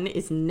you've done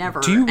is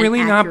never an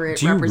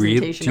accurate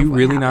representation do you of what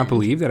really happened. not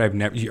believe that I've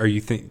never... Are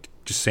you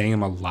just saying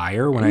I'm a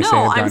liar when I say I've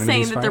gotten into these fights? No,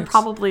 I'm saying that they're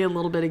probably a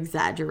little bit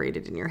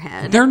exaggerated in your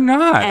head. They're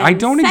not. And I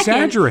don't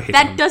exaggerate.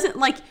 That doesn't,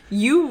 like,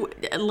 you,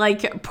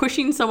 like,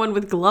 pushing someone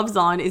with gloves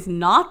on is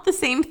not the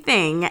same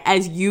thing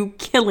as you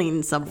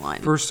killing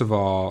someone. First of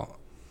all,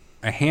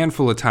 a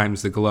handful of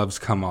times the gloves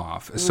come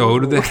off. So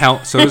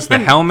does the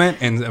helmet,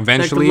 and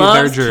eventually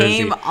their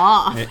jersey. The gloves came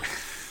off.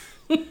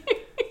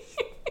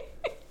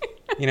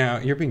 You know,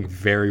 you're being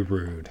very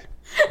rude.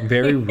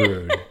 Very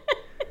rude.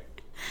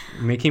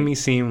 Making me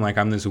seem like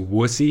I'm this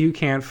wussy who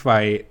can't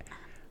fight.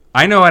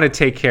 I know how to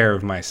take care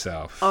of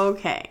myself.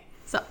 Okay.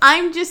 So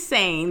I'm just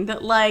saying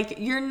that, like,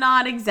 you're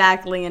not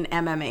exactly an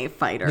MMA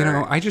fighter. You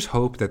know, I just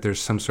hope that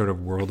there's some sort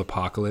of world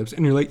apocalypse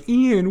and you're like,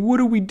 Ian, what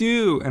do we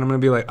do? And I'm going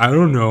to be like, I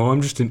don't know.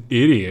 I'm just an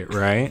idiot,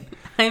 right?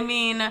 I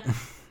mean...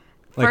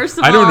 Like, first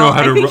of all,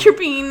 I think you're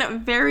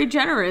being very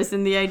generous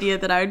in the idea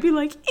that I would be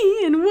like,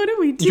 Ian, what do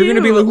we do? You're going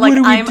to be like, what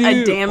do we I'm do?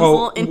 A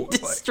damsel in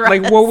distress.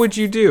 Like, what would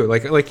you do?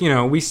 Like, you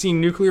know, we see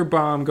nuclear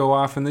bomb go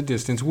off in the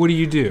distance. What do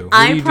you do?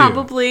 I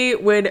probably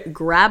would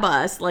grab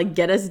us, like,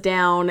 get us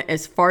down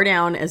as far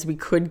down as we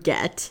could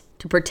get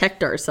to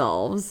protect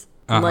ourselves.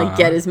 Like,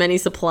 get as many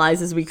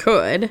supplies as we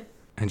could.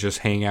 And just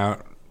hang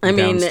out. I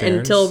mean, downstairs.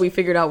 Until we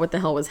figured out what the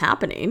hell was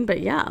happening.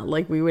 But yeah,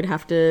 like, we would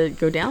have to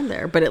go down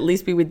there. But at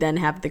least we would then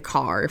have the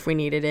car if we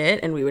needed it.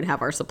 And we would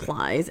have our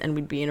supplies. And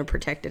we'd be in a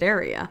protected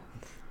area.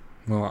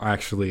 Well,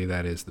 actually,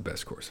 that is the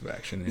best course of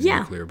action in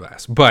nuclear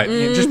blast. But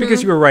just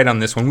because you were right on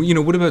this one, you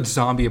know, what about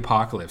zombie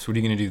apocalypse? What are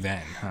you going to do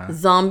then? Huh?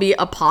 Zombie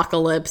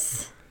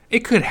apocalypse.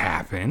 It could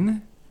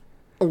happen.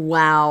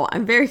 Wow.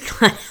 I'm very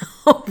glad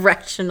how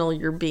rational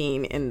you're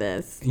being in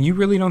this. You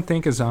really don't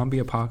think a zombie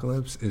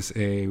apocalypse is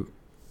a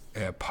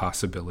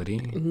possibility?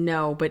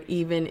 No, but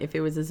even if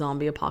it was a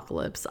zombie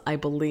apocalypse, I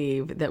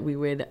believe that we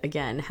would,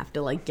 again, have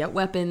to, like, get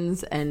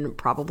weapons and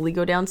probably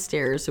go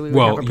downstairs so we would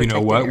have a protected you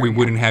know what? area. We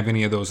wouldn't have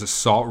any of those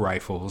assault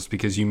rifles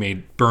because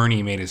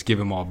Bernie made us give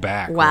them all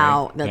back.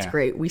 Wow, right? that's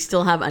great. We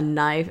still have a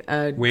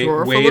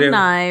drawer full of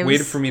knives.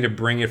 Waited for me to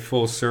bring it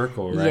full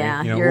circle, right?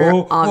 Yeah,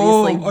 you're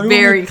obviously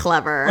very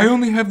clever. I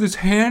only have this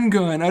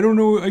handgun. I don't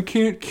know. I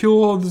can't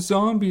kill all the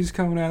zombies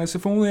coming at us.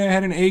 If only I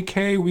had an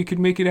AK, we could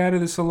make it out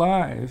of this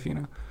alive, you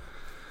know?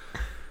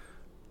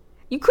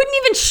 You couldn't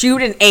even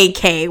shoot an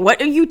AK.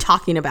 What are you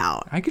talking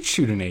about? I could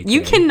shoot an AK.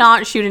 You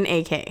cannot shoot an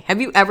AK. Have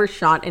you ever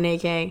shot an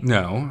AK?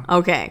 No.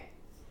 Okay.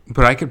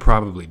 But I could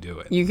probably do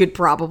it. You could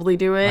probably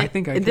do it. I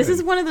think I could. This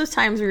is one of those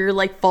times where you're,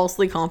 like,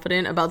 falsely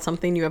confident about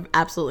something you have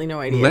absolutely no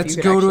idea. Let's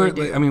go to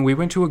it. I mean, we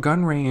went to a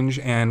gun range,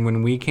 and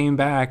when we came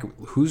back,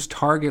 whose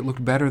target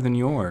looked better than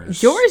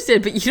yours? Yours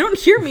did, but you don't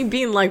hear me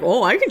being like,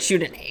 "Oh, I can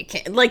shoot an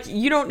AK." Like,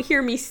 you don't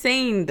hear me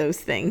saying those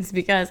things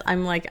because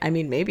I'm like, I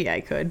mean, maybe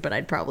I could, but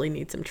I'd probably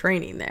need some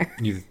training there.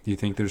 You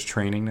think there's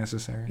training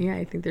necessary? Yeah,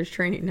 I think there's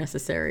training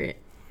necessary.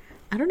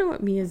 I don't know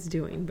what Mia's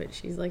doing, but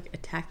she's, like,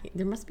 attacking.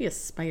 There must be a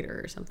spider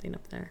or something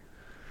up there.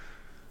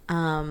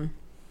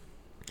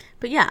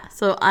 But yeah,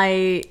 so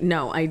I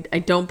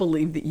don't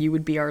believe that you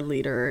would be our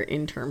leader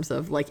in terms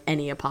of like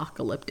any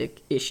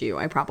apocalyptic issue.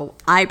 I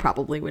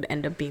probably would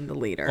end up being the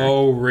leader.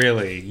 Oh,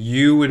 really?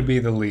 You would be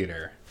the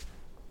leader?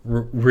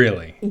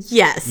 Really?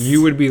 Yes.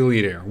 You would be the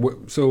leader.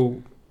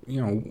 So,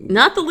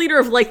 not the leader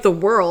of like the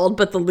world,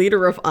 but the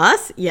leader of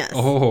us. Yes.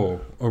 Oh,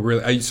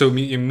 really? So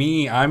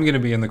me, I'm gonna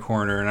be in the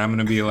corner, and I'm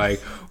gonna be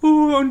like,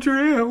 "Oh,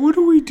 Andrea, what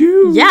do we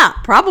do?" Yeah,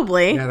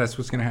 probably. Yeah, that's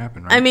what's gonna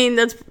happen, right? I mean,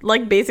 that's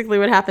like basically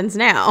what happens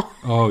now.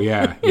 Oh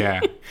yeah.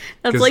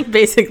 That's like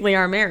basically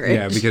our marriage.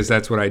 Yeah, because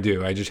that's what I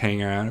do. I just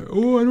hang around.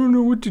 Oh, I don't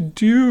know what to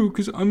do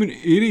because I'm an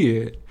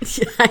idiot.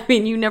 I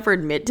mean, you never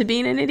admit to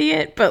being an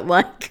idiot, but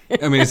like.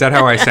 I mean, is that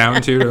how I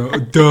sound too?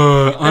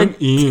 Duh, I'm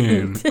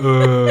Ian.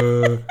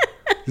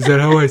 Is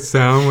that how I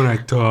sound when I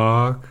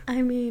talk?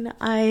 I mean,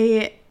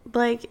 I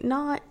like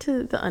not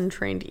to the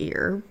untrained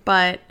ear,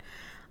 but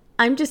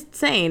I'm just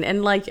saying,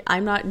 and like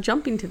I'm not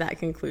jumping to that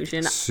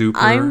conclusion. Super.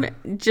 I'm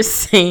just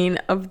saying,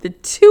 of the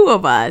two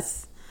of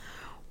us,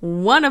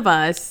 one of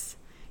us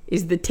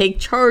is the take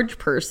charge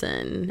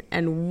person,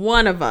 and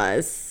one of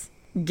us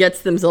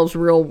gets themselves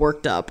real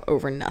worked up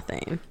over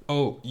nothing.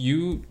 Oh,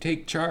 you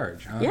take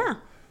charge, huh? Yeah.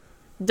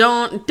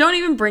 Don't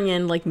even bring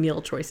in like meal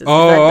choices.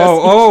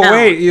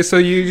 Wait. So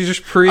you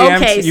just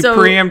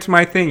preempt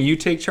my thing. You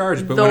take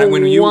charge. But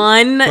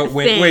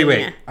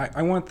wait.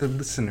 I want the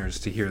listeners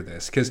to hear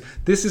this because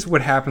this is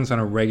what happens on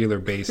a regular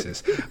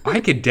basis. I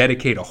could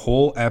dedicate a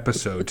whole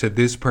episode to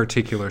this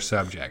particular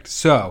subject.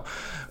 So,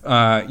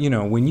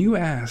 when you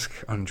ask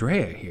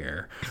Andrea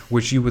here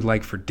what you would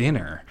like for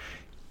dinner,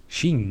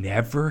 she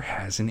never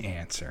has an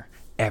answer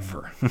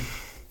ever.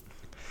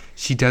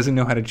 She doesn't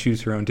know how to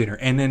choose her own dinner.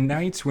 And then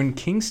nights when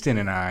Kingston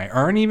and I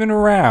aren't even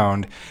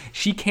around,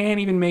 she can't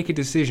even make a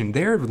decision.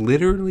 There have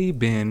literally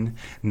been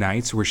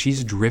nights where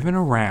she's driven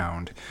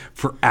around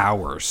for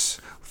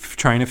hours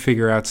trying to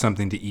figure out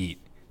something to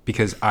eat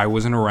because I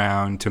wasn't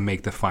around to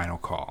make the final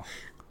call.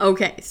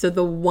 Okay, so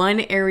the one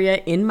area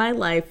in my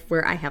life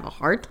where I have a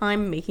hard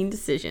time making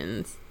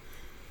decisions.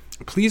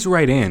 Please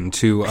write in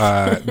to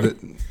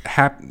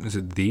is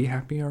it The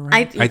Happy or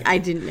Right? I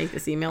didn't make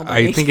this email.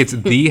 Buddy. I think it's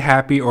The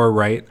Happy or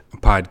Right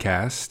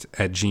podcast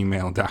at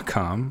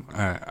gmail.com.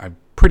 I'm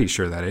pretty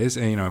sure that is.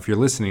 And, if you're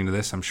listening to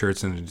this, I'm sure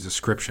it's in the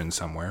description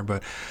somewhere.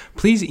 But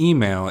please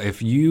email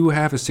if you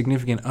have a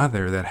significant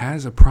other that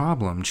has a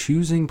problem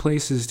choosing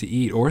places to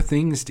eat or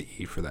things to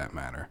eat for that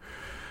matter.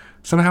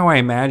 Somehow I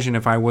imagine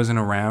if I wasn't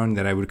around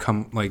that I would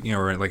come,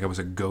 or like I was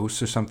a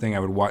ghost or something, I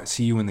would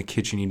see you in the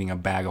kitchen eating a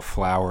bag of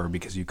flour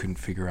because you couldn't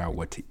figure out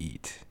what to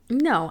eat.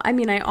 No, I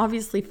mean, I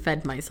obviously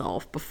fed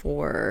myself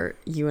before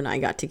you and I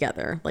got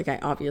together. Like, I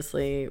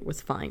obviously was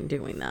fine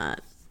doing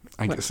that.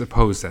 I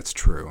suppose that's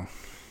true.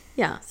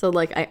 Yeah, so,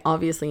 like, I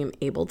obviously am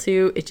able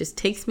to. It just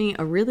takes me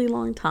a really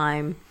long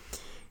time.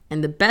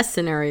 And the best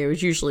scenario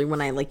is usually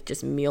when I like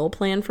just meal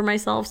plan for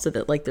myself so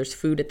that like there's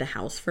food at the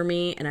house for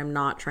me and I'm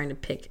not trying to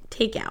pick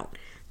takeout.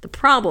 The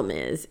problem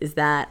is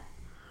that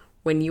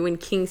when you and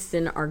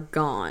Kingston are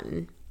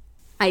gone,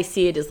 I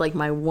see it as like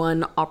my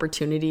one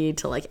opportunity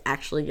to like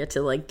actually get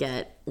to like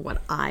get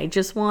what I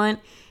just want.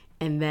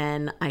 And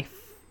then I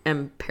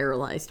am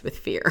paralyzed with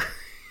fear.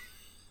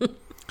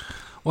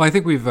 Well, I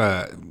think we've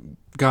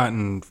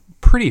gotten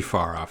pretty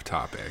far off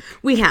topic.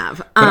 We have.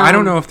 But I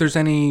don't know if there's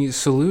any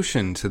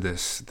solution to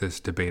this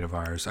debate of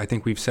ours. I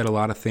think we've said a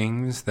lot of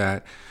things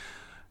that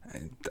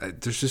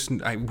there's just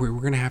we're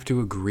going to have to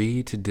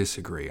agree to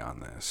disagree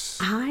on this.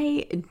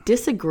 I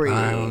disagree.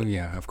 Oh,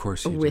 yeah, of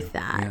course you with do.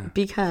 that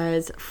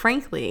because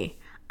frankly,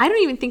 I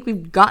don't even think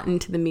we've gotten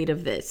to the meat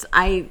of this.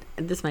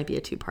 This might be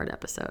a 2-part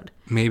episode.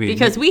 Maybe.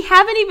 Because we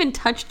haven't even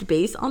touched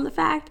base on the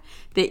fact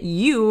that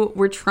you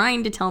were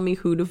trying to tell me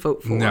who to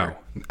vote for. No,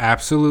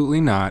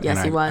 absolutely not. Yes,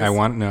 and he was. I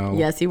want no.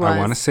 Yes, he was. I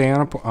want to say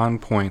on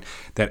point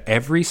that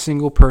every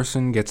single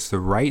person gets the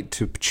right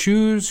to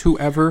choose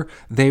whoever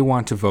they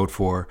want to vote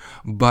for,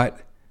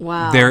 but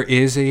there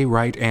is a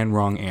right and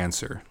wrong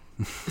answer.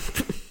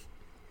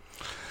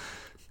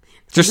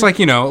 Just like,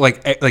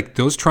 like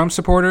those Trump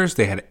supporters,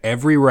 they had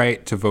every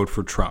right to vote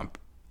for Trump.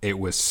 It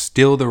was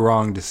still the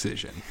wrong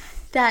decision.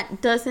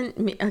 That doesn't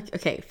mean...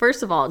 Okay,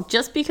 first of all,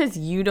 just because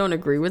you don't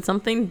agree with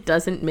something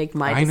doesn't make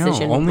my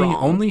decision wrong.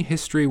 Only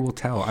history will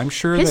tell. I'm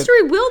sure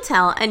history will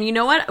tell. And you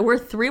know what? We're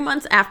 3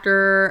 months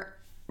after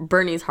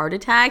Bernie's heart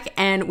attack,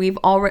 and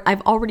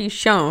I've already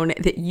shown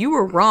that you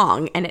were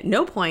wrong. And at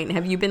no point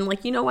have you been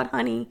like, you know what,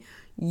 honey?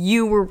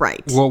 You were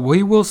right. Well,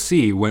 we will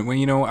see.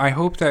 When I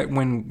hope that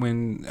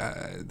when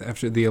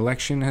after the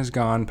election has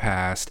gone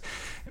past,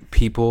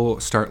 people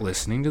start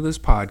listening to this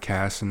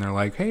podcast and they're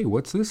like, hey,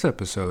 what's this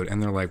episode?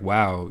 And they're like,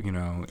 wow,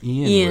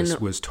 Ian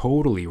was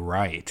totally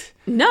right.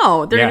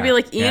 No, they're going to be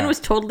like, Ian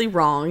was totally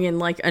wrong. And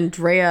like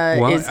Andrea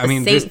is a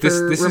saint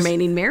for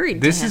remaining married to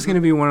him. This is going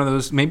to be one of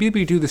those, maybe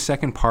we do the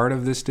second part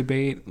of this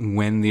debate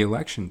when the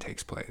election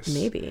takes place.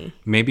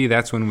 Maybe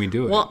that's when we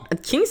do it. Well,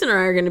 Kingston and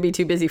I are going to be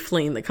too busy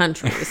fleeing the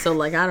country. So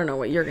like, I don't know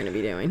what you're going to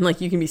be doing. Like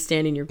you can be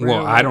standing your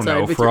ground. Well, I don't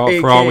know. For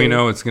all we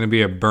know, it's going to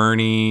be a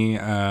Bernie,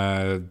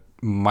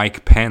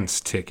 Mike Pence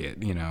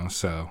ticket,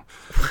 so.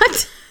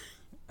 What?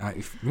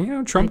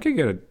 Trump could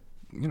get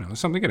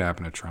something could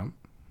happen to Trump.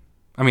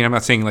 I mean, I'm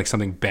not saying like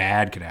something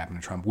bad could happen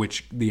to Trump,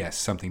 which, yes,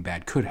 something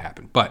bad could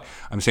happen. But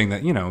I'm saying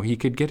that, he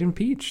could get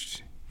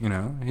impeached.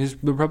 His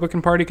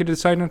Republican Party could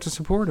decide not to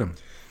support him.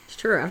 It's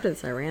true. After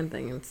this Iran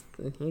thing,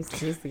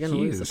 he's going to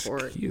lose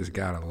support. He has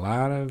got a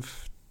lot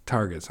of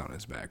targets on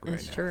his back right now.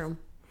 It's true.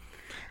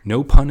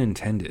 No pun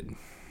intended.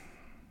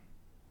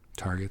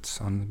 Targets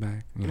on the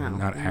back,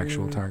 not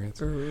actual targets.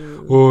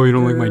 Oh, you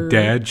don't like my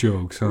dad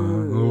jokes, huh?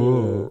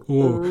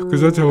 Because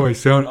that's how I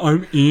sound.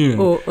 I'm Ian.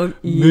 I'm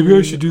Ian. Maybe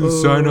I should do the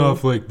sign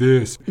off like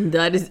this.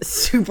 That is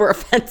super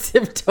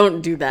offensive.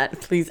 Don't do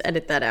that. Please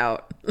edit that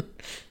out.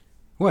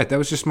 What? That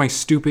was just my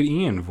stupid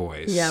Ian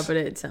voice. Yeah, but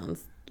it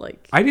sounds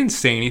like... I didn't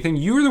say anything.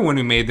 You were the one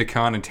who made the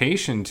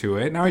connotation to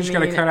it. Now I just got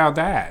to cut out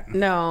that.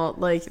 No,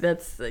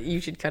 you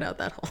should cut out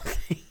that whole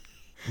thing.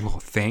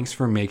 Well, thanks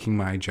for making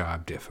my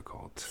job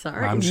difficult.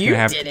 Sorry, you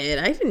did it.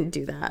 I didn't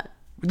do that.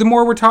 The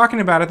more we're talking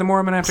about it, the more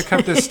I'm going to have to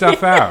cut this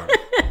stuff out.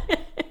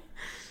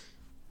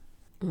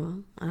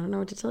 Well, I don't know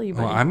what to tell you,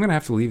 buddy. Well, I'm going to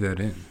have to leave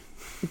that in.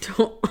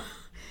 Don't.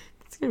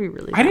 It's going to be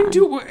really bad. I didn't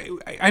do it.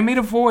 I made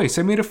a voice.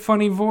 I made a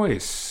funny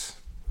voice.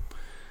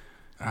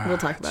 We'll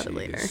talk about it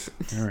later.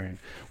 All right.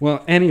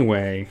 Well,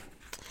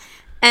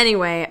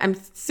 Anyway, I'm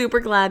super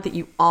glad that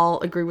you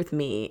all agree with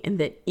me and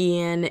that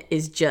Ian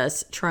is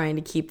just trying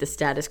to keep the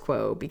status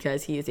quo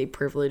because he is a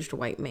privileged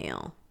white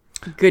male.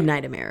 Good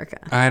night, America.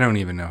 I don't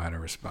even know how to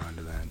respond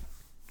to that.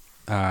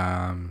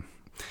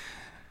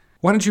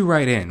 Why don't you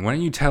write in? Why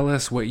don't you tell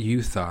us what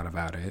you thought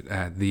about it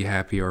at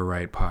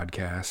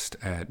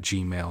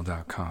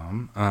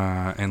thehappyorrightpodcast@gmail.com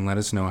and let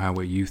us know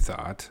what you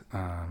thought.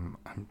 I'm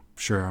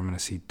sure I'm going to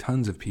see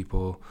tons of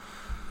people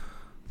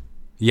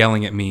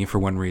yelling at me for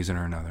one reason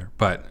or another,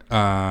 but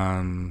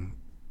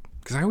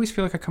because I always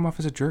feel like I come off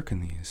as a jerk in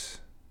these.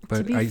 But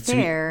to be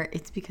fair,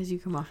 it's because you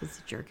come off as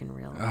a jerk in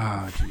real life.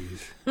 Oh,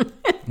 jeez.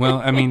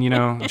 Well, I mean,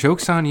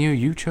 joke's on you.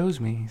 You chose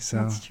me, so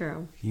that's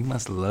true. You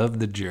must love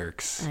the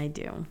jerks. I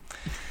do.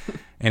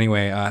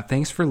 Anyway,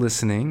 thanks for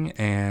listening,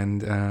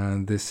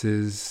 and this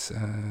is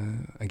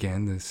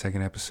again the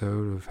second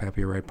episode of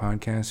Happy or Right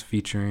Podcast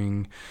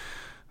featuring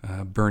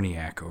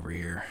Berniac over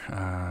here.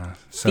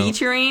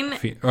 Featuring,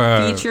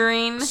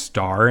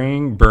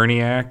 starring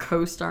Berniac,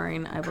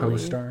 co-starring, I believe.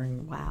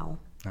 Co-starring. Wow.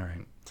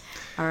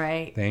 All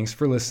right. Thanks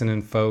for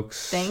listening,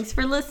 folks. Thanks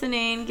for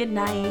listening. Good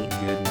night.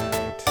 Good night.